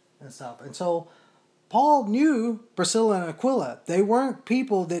shepherd and stuff. And so Paul knew Priscilla and Aquila. They weren't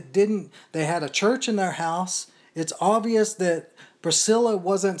people that they had a church in their house. It's obvious that Priscilla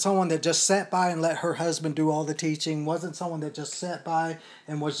wasn't someone that just sat by and let her husband do all the teaching, wasn't someone that just sat by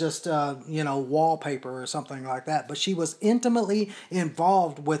and was just, wallpaper or something like that. But she was intimately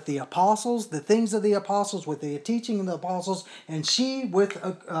involved with the apostles, the things of the apostles, with the teaching of the apostles. And she, with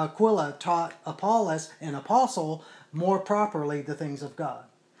Aquila, taught Apollos, an apostle, more properly the things of God.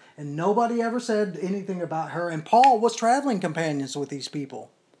 And nobody ever said anything about her. And Paul was traveling companions with these people.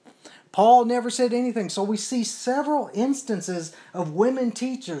 Paul never said anything. So we see several instances of women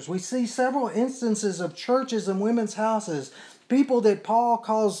teachers. We see several instances of churches and women's houses. People that Paul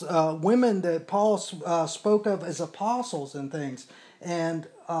calls, women that Paul spoke of as apostles and things. And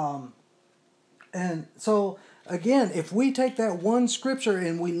so, again, if we take that one scripture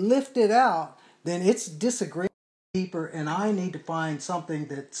and we lift it out, then it's disagreeing deeper, and I need to find something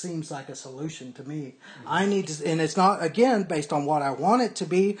that seems like a solution to me. I need to, and it's not, again, based on what I want it to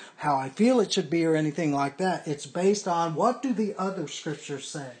be, how I feel it should be, or anything like that. It's based on, what do the other scriptures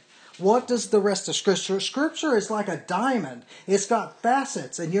say? What does the rest of Scripture? Scripture is like a diamond. It's got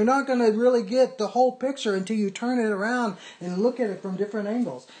facets, and you're not going to really get the whole picture until you turn it around and look at it from different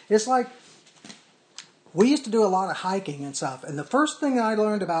angles. It's like, we used to do a lot of hiking and stuff, and the first thing I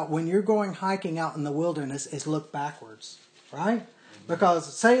learned about when you're going hiking out in the wilderness is look backwards, right?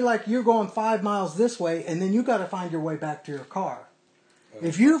 Because say like you're going 5 miles this way, and then you got to find your way back to your car.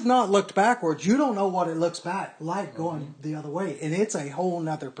 If you've not looked backwards, you don't know what it looks back like going the other way, and it's a whole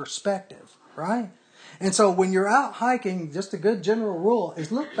nother perspective, right? And so when you're out hiking, just a good general rule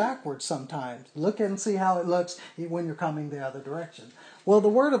is look backwards sometimes. Look and see how it looks when you're coming the other direction. Well, the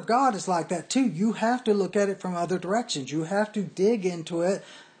Word of God is like that too. You have to look at it from other directions. You have to dig into it.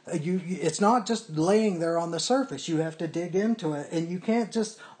 It's not just laying there on the surface. You have to dig into it. And you can't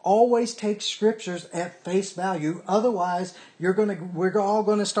just always take scriptures at face value. Otherwise, we're all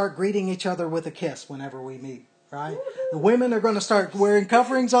going to start greeting each other with a kiss whenever we meet. Right? The women are going to start wearing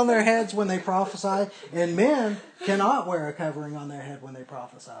coverings on their heads when they prophesy, and men cannot wear a covering on their head when they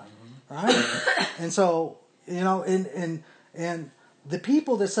prophesy. Right? And so, and the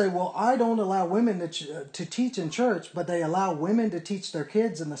people that say, well, I don't allow women to teach in church, but they allow women to teach their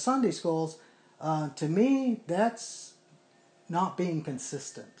kids in the Sunday schools, to me, that's not being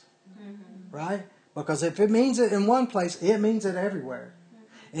consistent. Mm-hmm. Right? Because if it means it in one place, it means it everywhere.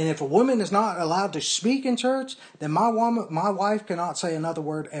 And if a woman is not allowed to speak in church, then my wife cannot say another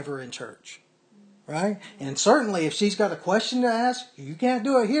word ever in church. Right? And certainly if she's got a question to ask, you can't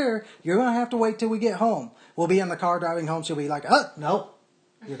do it here. You're going to have to wait till we get home. We'll be in the car driving home. She'll be like, oh, no.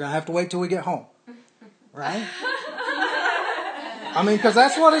 You're going to have to wait till we get home. Right? I mean, because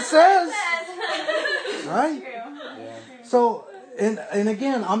that's what it says. Right? Yeah. So, and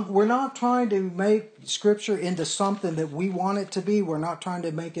again, we're not trying to make Scripture into something that we want it to be. We're not trying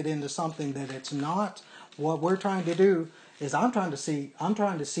to make it into something that it's not. What we're trying to do is I'm trying to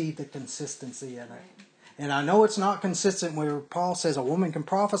see the consistency in it. And I know it's not consistent where Paul says a woman can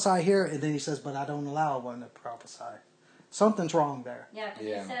prophesy here, and then he says, but I don't allow a woman to prophesy. Something's wrong there. Yeah,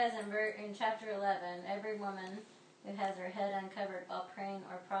 because he says in chapter 11, every woman who has her head uncovered while praying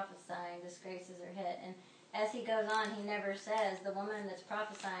or prophesying disgraces her head. And as he goes on, he never says the woman that's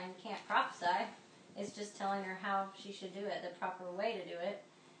prophesying can't prophesy. It's just telling her how she should do it, the proper way to do it.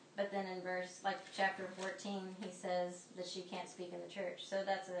 But then in chapter 14, he says that she can't speak in the church. So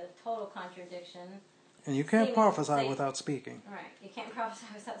that's a total contradiction. And you can't prophesy without speaking. Right. You can't prophesy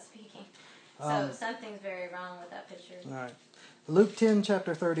without speaking. So something's very wrong with that picture. All right. Luke 10,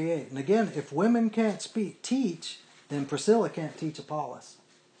 chapter 38. And again, if women can't teach, then Priscilla can't teach Apollos.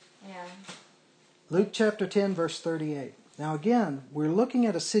 Yeah. Luke chapter 10, verse 38. Now again, we're looking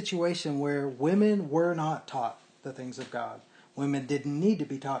at a situation where women were not taught the things of God. Women didn't need to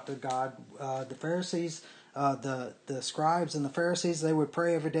be taught to God. The Pharisees, the scribes and the Pharisees, they would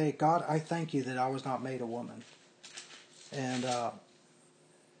pray every day, God, I thank you that I was not made a woman. And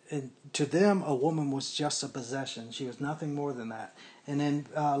to them, a woman was just a possession. She was nothing more than that. And in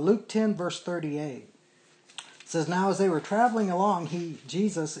Luke 10, verse 38, it says, now as they were traveling along,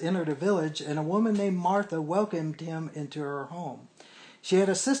 Jesus entered a village, and a woman named Martha welcomed him into her home. She had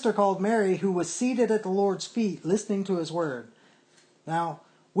a sister called Mary who was seated at the Lord's feet, listening to his word. Now,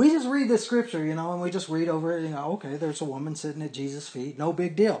 we just read this scripture, and we just read over it, okay, there's a woman sitting at Jesus' feet, no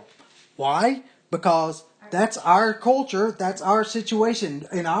big deal. Why? Because that's our culture, that's our situation.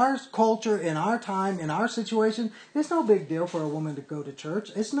 In our culture, in our time, in our situation, it's no big deal for a woman to go to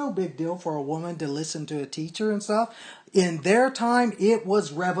church. It's no big deal for a woman to listen to a teacher and stuff. In their time, it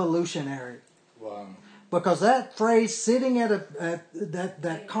was revolutionary. Wow. Because that phrase, sitting at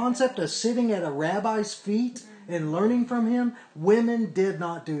that concept of sitting at a rabbi's feet and learning from him, women did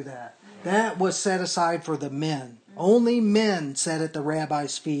not do that. That was set aside for the men. Only men sat at the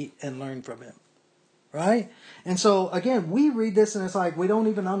rabbi's feet and learned from him. Right? And so again, we read this and it's like we don't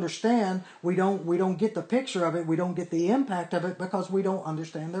even understand. We don't get the picture of it. We don't get the impact of it because we don't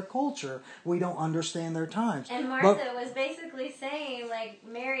understand their culture. We don't understand their times. And Martha was basically saying,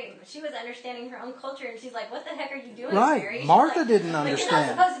 Mary, she was understanding her own culture, and she's like, "What the heck are you doing, right. Mary?" Martha didn't understand.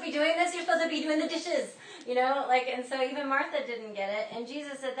 You're not supposed to be doing this. You're supposed to be doing the dishes. And so even Martha didn't get it. And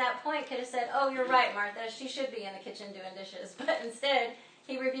Jesus at that point could have said, "Oh, you're right, Martha. She should be in the kitchen doing dishes," but instead,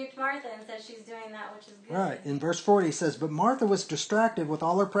 he rebuked Martha and said she's doing that which is good. Right. In verse 40 he says, but Martha was distracted with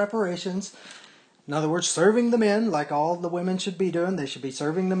all her preparations. In other words, serving the men like all the women should be doing. They should be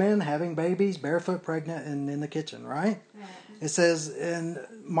serving the men, having babies, barefoot, pregnant, and in the kitchen, right? It says, and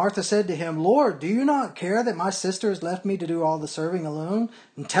Martha said to him, Lord, do you not care that my sister has left me to do all the serving alone?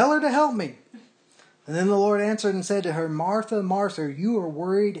 And tell her to help me. And then the Lord answered and said to her, Martha, Martha, you are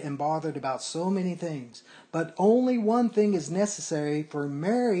worried and bothered about so many things. But only one thing is necessary, for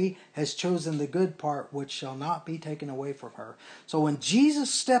Mary has chosen the good part, which shall not be taken away from her. So when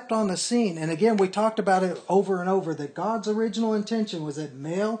Jesus stepped on the scene, and again we talked about it over and over, that God's original intention was that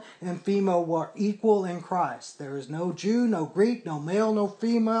male and female were equal in Christ. There is no Jew, no Greek, no male, no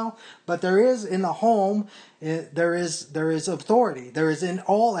female, but there is in the home, there is authority. There is in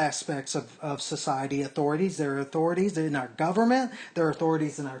all aspects of society authorities. There are authorities in our government. There are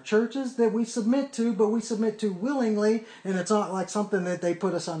authorities in our churches that we submit to, but we submit to willingly, and it's not like something that they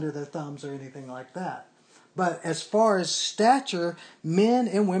put us under their thumbs or anything like that. But as far as stature, men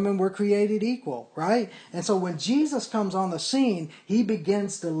and women were created equal, right? And so when Jesus comes on the scene, he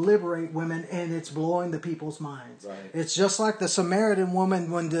begins to liberate women, and it's blowing the people's minds. Right. It's just like the Samaritan woman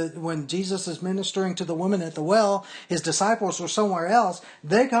when Jesus is ministering to the woman at the well, his disciples were somewhere else.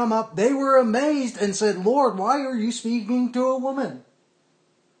 They come up, they were amazed and said, Lord, why are you speaking to a woman?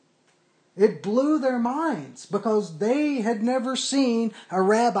 It blew their minds because they had never seen a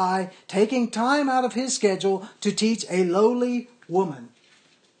rabbi taking time out of his schedule to teach a lowly woman.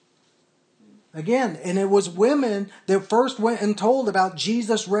 Again, and it was women that first went and told about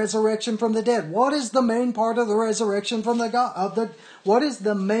Jesus' resurrection from the dead. What is the main part of the resurrection from what is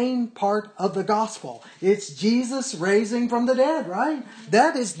the main part of the gospel? It's Jesus raising from the dead, right?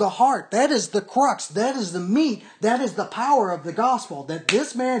 That is the heart. That is the crux. That is the meat. That is the power of the gospel. That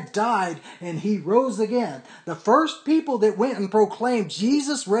this man died and he rose again. The first people that went and proclaimed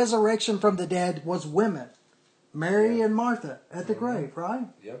Jesus' resurrection from the dead was women. Mary and Martha at the grave, right?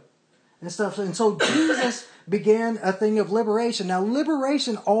 Yep. And stuff. And so Jesus began a thing of liberation. Now,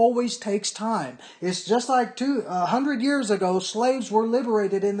 liberation always takes time. It's just like 100 years ago, slaves were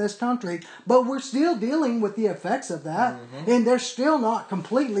liberated in this country, but we're still dealing with the effects of that. And they're still not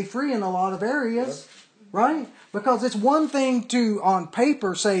completely free in a lot of areas. Right? Because it's one thing to, on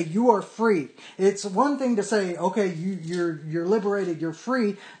paper, say you are free. It's one thing to say, okay, you're liberated, you're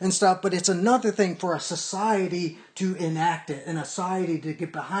free and stuff, but it's another thing for a society to enact it, and a society to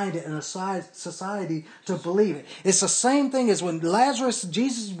get behind it, and a society to believe it. It's the same thing as when Lazarus,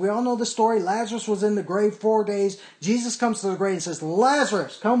 Jesus, we all know the story, Lazarus was in the grave 4 days. Jesus comes to the grave and says,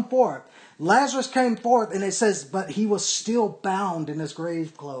 Lazarus, come forth. Lazarus came forth, and it says, but he was still bound in his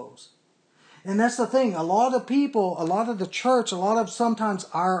grave clothes. And that's the thing. A lot of people, a lot of the church, a lot of sometimes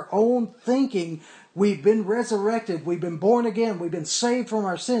our own thinking, we've been resurrected, we've been born again, we've been saved from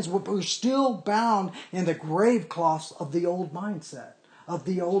our sins, but we're still bound in the grave cloths of the old mindset, of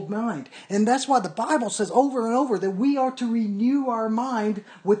the old mind. And that's why the Bible says over and over that we are to renew our mind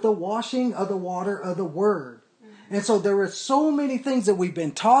with the washing of the water of the Word. And so there are so many things that we've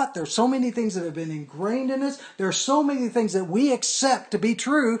been taught. There's so many things that have been ingrained in us. There are so many things that we accept to be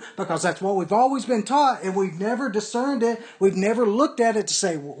true because that's what we've always been taught, and we've never discerned it. We've never looked at it to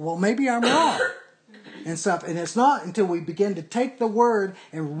say, well, maybe I'm wrong and stuff. And it's not until we begin to take the Word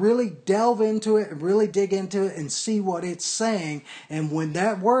and really delve into it and really dig into it and see what it's saying. And when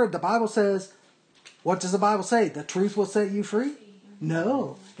that Word, the Bible says, what does the Bible say? The truth will set you free?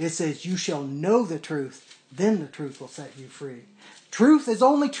 No. It says you shall know the truth. Then the truth will set you free. Truth is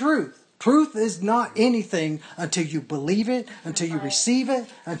only truth. Truth is not anything until you believe it, until you receive it,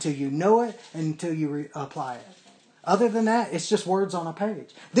 until you know it, and until you apply it. Other than that, it's just words on a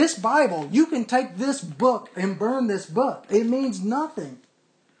page. This Bible, you can take this book and burn this book. It means nothing.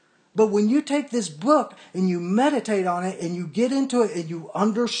 But when you take this book and you meditate on it and you get into it and you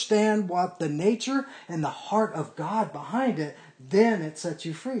understand what the nature and the heart of God behind it, then it sets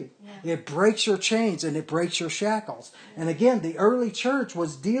you free. Yeah. It breaks your chains and it breaks your shackles. Yeah. And again, the early church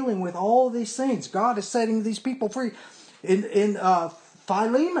was dealing with all these things. God is setting these people free. In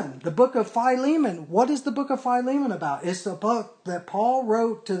Philemon, the book of Philemon, what is the book of Philemon about? It's the book that Paul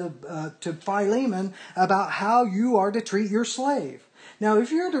wrote to Philemon about how you are to treat your slave. Now,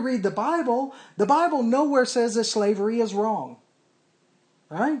 if you're to read the Bible nowhere says that slavery is wrong.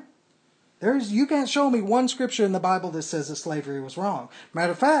 Right? You can't show me one scripture in the Bible that says that slavery was wrong.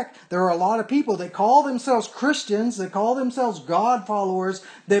 Matter of fact, there are a lot of people that call themselves Christians, that call themselves God followers,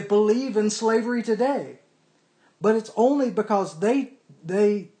 that believe in slavery today. But it's only because they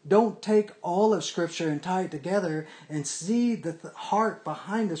don't take all of Scripture and tie it together and see the heart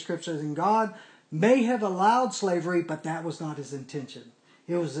behind the Scriptures. And God may have allowed slavery, but that was not His intention.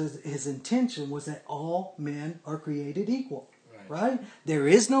 His intention was that all men are created equal. Right? There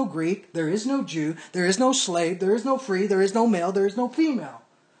is no Greek, there is no Jew, there is no slave, there is no free, there is no male, there is no female.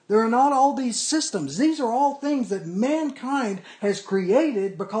 There are not all these systems. These are all things that mankind has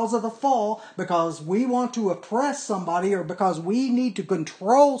created because of the fall, because we want to oppress somebody, or because we need to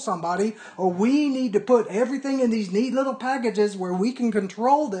control somebody, or we need to put everything in these neat little packages where we can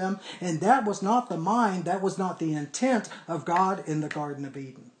control them. And that was not the mind, that was not the intent of God in the Garden of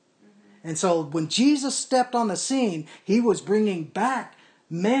Eden. And so when Jesus stepped on the scene, He was bringing back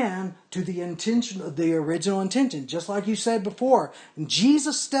man to the intention, the original intention. Just like you said before, when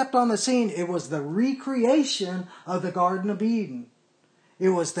Jesus stepped on the scene, it was the recreation of the Garden of Eden. It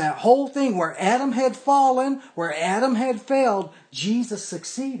was that whole thing where Adam had fallen, where Adam had failed, Jesus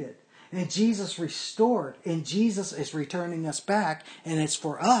succeeded. And Jesus restored. And Jesus is returning us back. And it's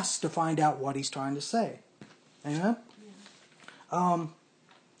for us to find out what He's trying to say. Amen? Yeah.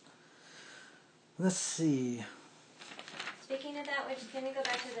 Let's see. Speaking of that, can we go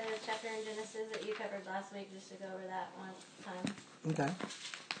back to the chapter in Genesis that you covered last week, just to go over that one time? Okay.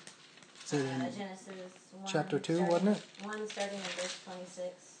 So Genesis 1. Chapter 2, wasn't it? 1 starting in verse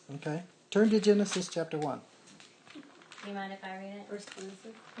 26. Okay. Turn to Genesis chapter 1. Do you mind if I read it? Verse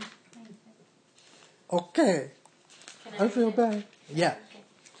 26. Okay. Can I read feel it? bad. Yeah. Okay.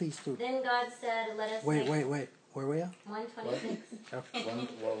 Please do. Then God said, let us Wait. Where were you? 126. Okay.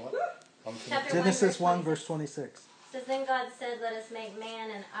 What? Chapter Genesis 1, 1, verse 26. It says, then God said, let us make man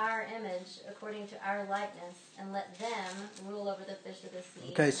in our image, according to our likeness, and let them rule over the fish of the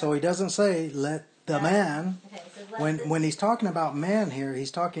sea. Okay, so he doesn't say let the man. Okay, so let When he's talking about man here,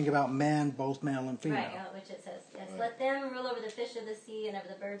 he's talking about man, both male and female. Right, which it says, yes, let them rule over the fish of the sea, and over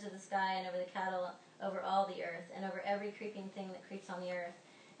the birds of the sky, and over the cattle, over all the earth, and over every creeping thing that creeps on the earth.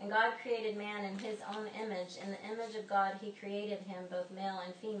 And God created man in his own image. In the image of God he created him, both male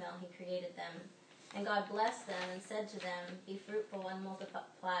and female he created them. And God blessed them and said to them, be fruitful and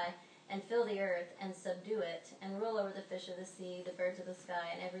multiply, and fill the earth, and subdue it, and rule over the fish of the sea, the birds of the sky,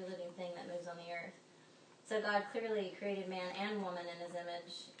 and every living thing that moves on the earth. So God clearly created man and woman in his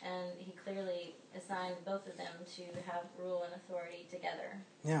image, and he clearly assigned both of them to have rule and authority together.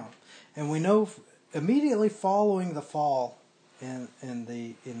 Yeah, and we know immediately following the fall in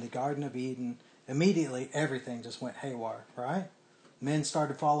the Garden of Eden, immediately everything just went haywire, right? Men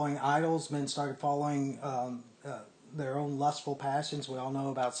started following idols. Men started following their own lustful passions. We all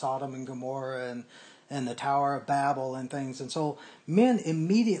know about Sodom and Gomorrah and the Tower of Babel and things. And so men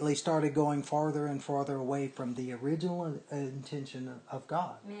immediately started going farther and farther away from the original intention of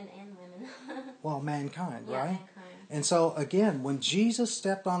God. Men and women. Well, mankind, yeah, right? mankind. And so again, when Jesus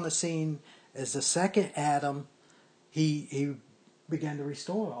stepped on the scene as the second Adam, he began to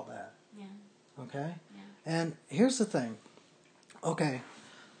restore all that. Yeah. Okay? Yeah. And here's the thing. Okay.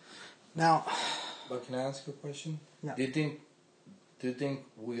 Now, But can I ask you a question? Yeah. Do you think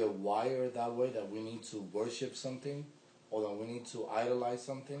we are wired that way, that we need to worship something, or that we need to idolize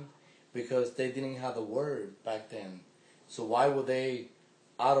something? Because they didn't have the word back then. So why were they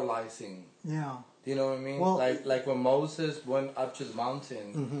idolizing? yeah. Do you know what I mean? Well, like when Moses went up to the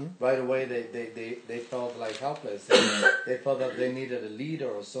mountain, right away they felt like helpless. They felt that they needed a leader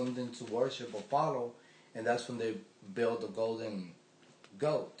or something to worship or follow, and that's when they built the golden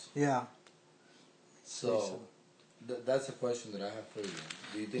goat. Yeah. So that's a question that I have for you.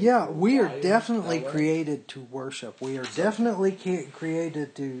 Do you think Yeah, we're we are wired definitely that way? created to worship. We are definitely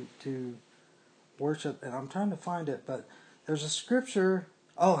created to worship. And I'm trying to find it, but there's a scripture.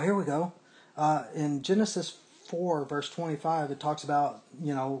 Oh, here we go. In Genesis 4, verse 25, it talks about,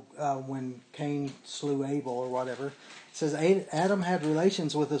 when Cain slew Abel or whatever. It says, Adam had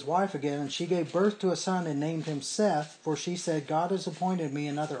relations with his wife again, and she gave birth to a son and named him Seth, for she said, God has appointed me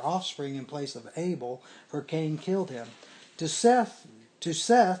another offspring in place of Abel, for Cain killed him. To Seth,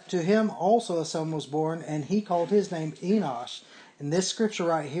 to him also a son was born, and he called his name Enosh. In this scripture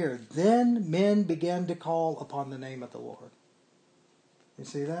right here, then men began to call upon the name of the Lord. You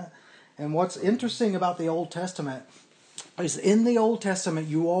see that? And what's interesting about the Old Testament is in the Old Testament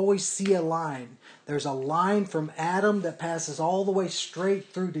you always see a line. There's a line from Adam that passes all the way straight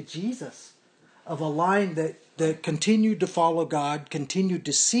through to Jesus, of a line that continued to follow God, continued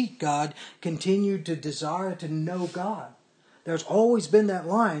to seek God, continued to desire to know God. There's always been that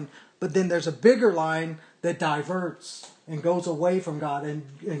line, but then there's a bigger line that diverts and goes away from God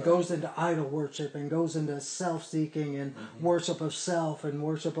and goes into idol worship and goes into self-seeking and worship of self and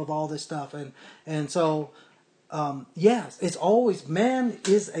worship of all this stuff. And so, yes, it's always, man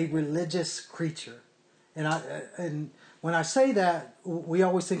is a religious creature. And when I say that, we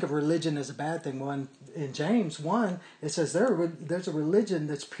always think of religion as a bad thing. When in James 1, it says there's a religion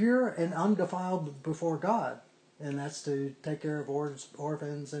that's pure and undefiled before God. And that's to take care of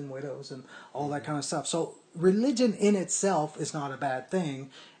orphans and widows and all that kind of stuff. So religion in itself is not a bad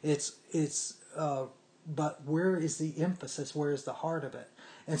thing. But where is the emphasis? Where is the heart of it?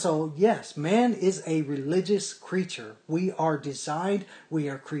 And so, yes, man is a religious creature. We are designed, we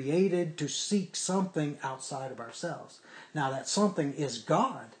are created to seek something outside of ourselves. Now, that something is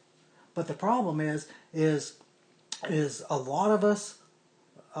God. But the problem is a lot of us,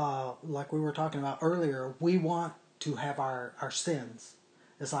 like we were talking about earlier, we want to have our sins.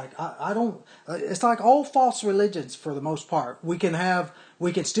 It's like I don't. It's like all false religions for the most part. We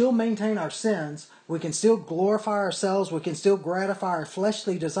can still maintain our sins. We can still glorify ourselves. We can still gratify our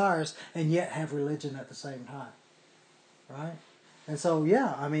fleshly desires, and yet have religion at the same time, right? And so,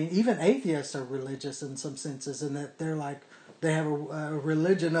 yeah, I mean, even atheists are religious in some senses, in that they're like they have a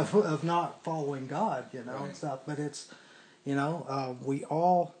religion of not following God, Right. and stuff. But it's, we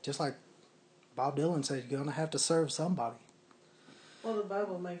all, just like Bob Dylan said, you're gonna have to serve somebody. Well, the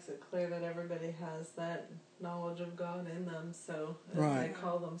Bible makes it clear that everybody has that knowledge of God in them, so if Right. they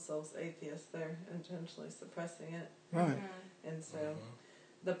call themselves atheists, they're intentionally suppressing it. Right. And so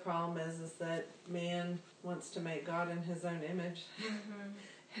the problem is that man wants to make God in his own image.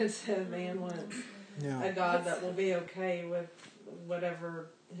 And so man wants Yeah. a God that will be okay with whatever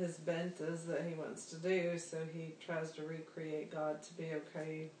his bent is that he wants to do, so he tries to recreate God to be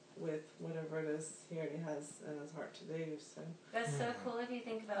okay with whatever it is he already has in his heart to do. So That's so cool if you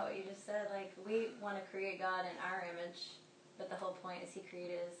think about what you just said. Like, we want to create God in our image, but the whole point is he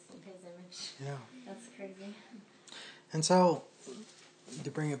created us in his image. Yeah. That's crazy. And so, to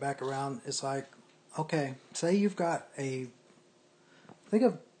bring it back around, it's like, okay, say you've got think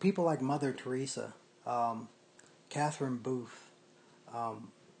of people like Mother Teresa, Catherine Booth,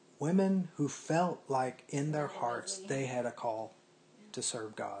 women who felt like in their hearts they had a call to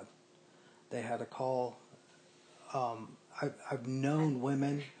serve God. They had a call. I've known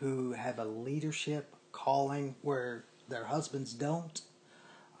women who have a leadership calling where their husbands don't.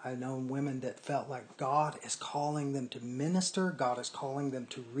 I've known women that felt like God is calling them to minister. God is calling them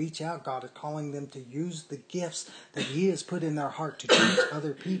to reach out. God is calling them to use the gifts that He has put in their heart to teach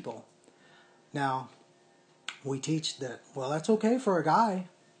other people. Now, we teach that, well, that's okay for a guy,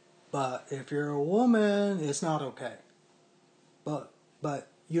 but if you're a woman, it's not okay. But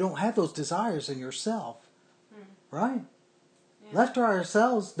you don't have those desires in yourself, right? Yeah. Left to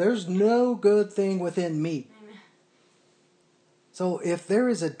ourselves, there's no good thing within me. Amen. So if there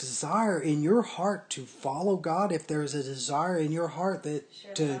is a desire in your heart to follow God, if there is a desire in your heart Share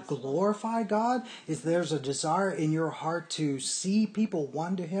the to gospel. glorify God, if there's a desire in your heart to see people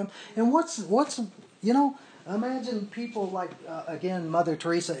won to Him, and what's imagine people like again Mother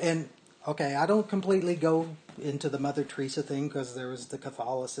Teresa, and okay, I don't completely go into the Mother Teresa thing because there was the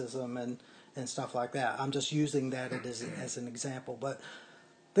Catholicism and stuff like that. I'm just using that as an example, but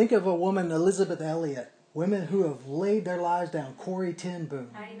think of a woman, Elizabeth Elliot. Women who have laid their lives down. Corrie ten Boom,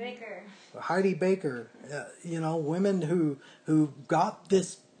 Heidi Baker. women who got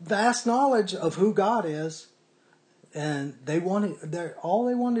this vast knowledge of who God is, and all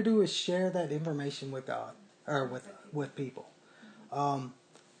they want to do is share that information with God or with people.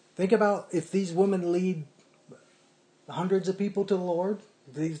 Think about if these women lead hundreds of people to the Lord.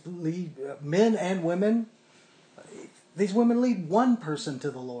 These lead men and women. These women lead one person to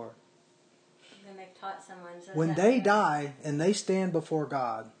the Lord. Then they've taught someone. So When they die and they stand before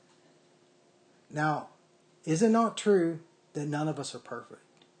God, now, is it not true that none of us are perfect?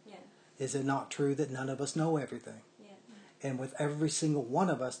 Yeah. Is it not true that none of us know everything? Yeah. And with every single one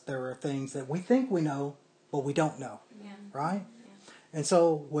of us, there are things that we think we know, but we don't know. Yeah. Right? Yeah. And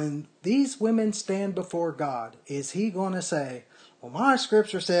so when these women stand before God, is He going to say, well, my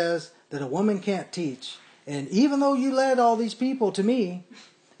scripture says that a woman can't teach. And even though you led all these people to me,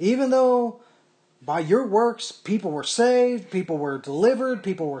 even though by your works, people were saved, people were delivered,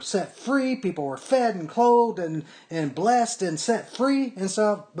 people were set free, people were fed and clothed and blessed and set free and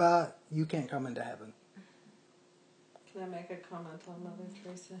stuff, but you can't come into heaven. can I make a comment on Mother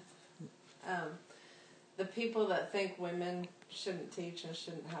Teresa? The people that think women shouldn't teach and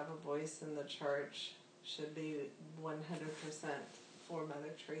shouldn't have a voice in the church should be 100% for Mother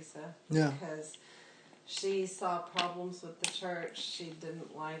Teresa. Yeah. Because she saw problems with the church. She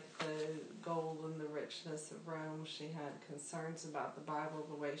didn't like the gold and the richness of Rome. She had concerns about the Bible,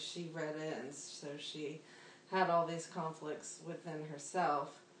 the way she read it, and so she had all these conflicts within herself,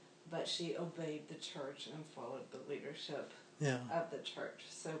 but she obeyed the church and followed the leadership of the church.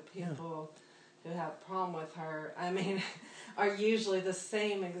 So people who have a problem with her, are usually the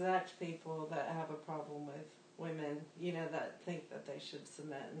same exact people that have a problem with women, that think that they should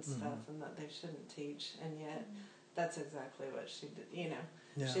submit and stuff, and that they shouldn't teach, and yet that's exactly what she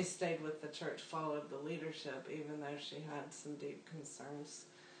did. She stayed with the church, followed the leadership, even though she had some deep concerns,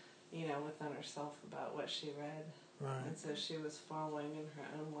 within herself about what she read. Right. And so she was following in her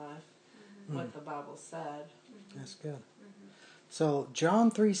own life what the Bible said. That's good. So John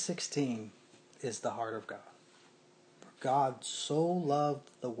 3:16 is the heart of God. For God so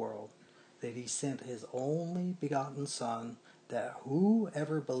loved the world that He sent His only begotten Son, that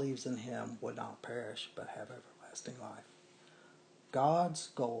whoever believes in Him would not perish but have everlasting life. God's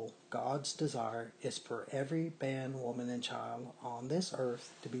goal, God's desire is for every man, woman, and child on this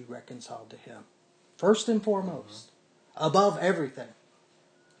earth to be reconciled to Him. First and foremost, above everything.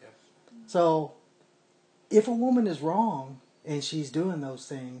 Yep. So, if a woman is wrong and she's doing those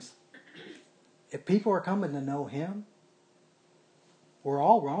things, if people are coming to know Him, we're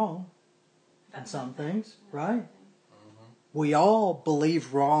all wrong in some things, right? We all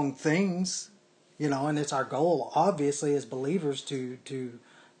believe wrong things, and it's our goal, obviously, as believers, to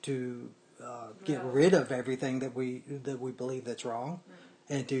get rid of everything that we believe that's wrong,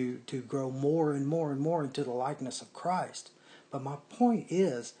 and to grow more and more and more into the likeness of Christ. But my point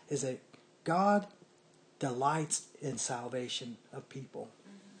is that God delights in salvation of people.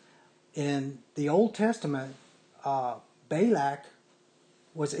 In the Old Testament, Balak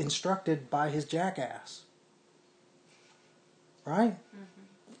was instructed by his jackass. Right?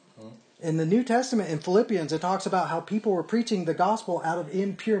 In the New Testament, in Philippians, it talks about how people were preaching the gospel out of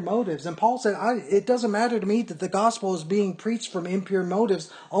impure motives. And Paul said, it doesn't matter to me that the gospel is being preached from impure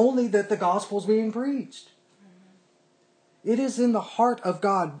motives, only that the gospel is being preached. It is in the heart of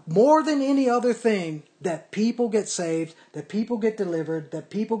God, more than any other thing, that people get saved, that people get delivered,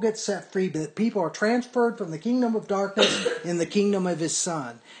 that people get set free, that people are transferred from the kingdom of darkness in the kingdom of his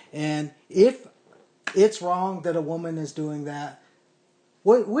Son. And if it's wrong that a woman is doing that,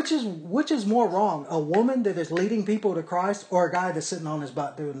 which is more wrong? A woman that is leading people to Christ, or a guy that's sitting on his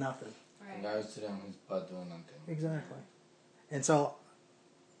butt doing nothing? The guy who's sitting on his butt doing nothing. Exactly. And so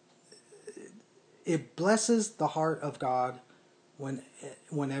it blesses the heart of God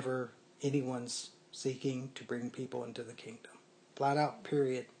whenever anyone's seeking to bring people into the kingdom. Flat out,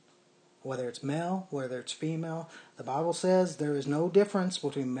 period. Whether it's male, whether it's female. The Bible says there is no difference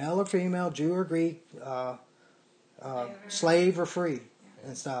between male or female, Jew or Greek, slave or free,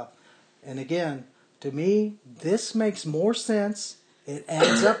 and stuff. And again, to me, this makes more sense. It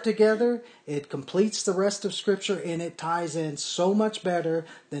adds up together. It completes the rest of Scripture, and it ties in so much better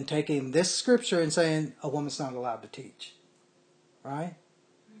than taking this Scripture and saying a woman's not allowed to teach. Right?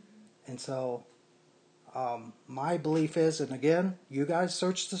 And so, my belief is, and again, you guys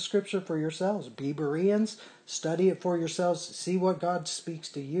search the Scripture for yourselves. Be Bereans, study it for yourselves, see what God speaks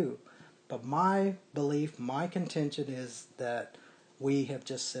to you. But my belief, my contention is that we have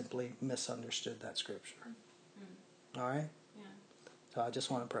just simply misunderstood that Scripture. All right? Yeah. So I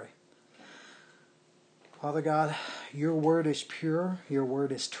just want to pray. Father God, your word is pure. Your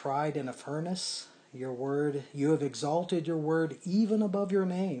word is tried in a furnace. Your word, you have exalted your word even above your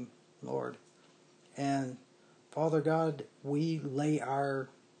name, Lord. And Father God, we lay our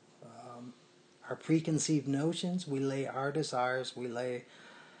preconceived notions, we lay our desires, we lay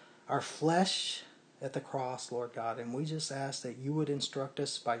our flesh at the cross, Lord God, and we just ask that you would instruct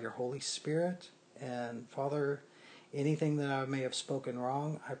us by your Holy Spirit. And Father, anything that I may have spoken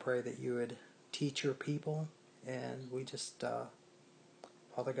wrong, I pray that you would teach your people. And we just,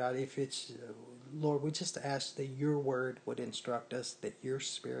 Father God, if it's, Lord, we just ask that your word would instruct us, that your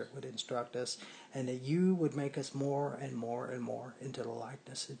Spirit would instruct us, and that you would make us more and more and more into the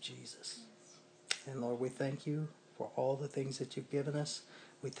likeness of Jesus. And Lord, we thank you for all the things that you've given us.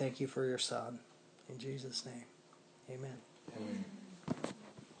 We thank you for your Son. In Jesus' name, amen.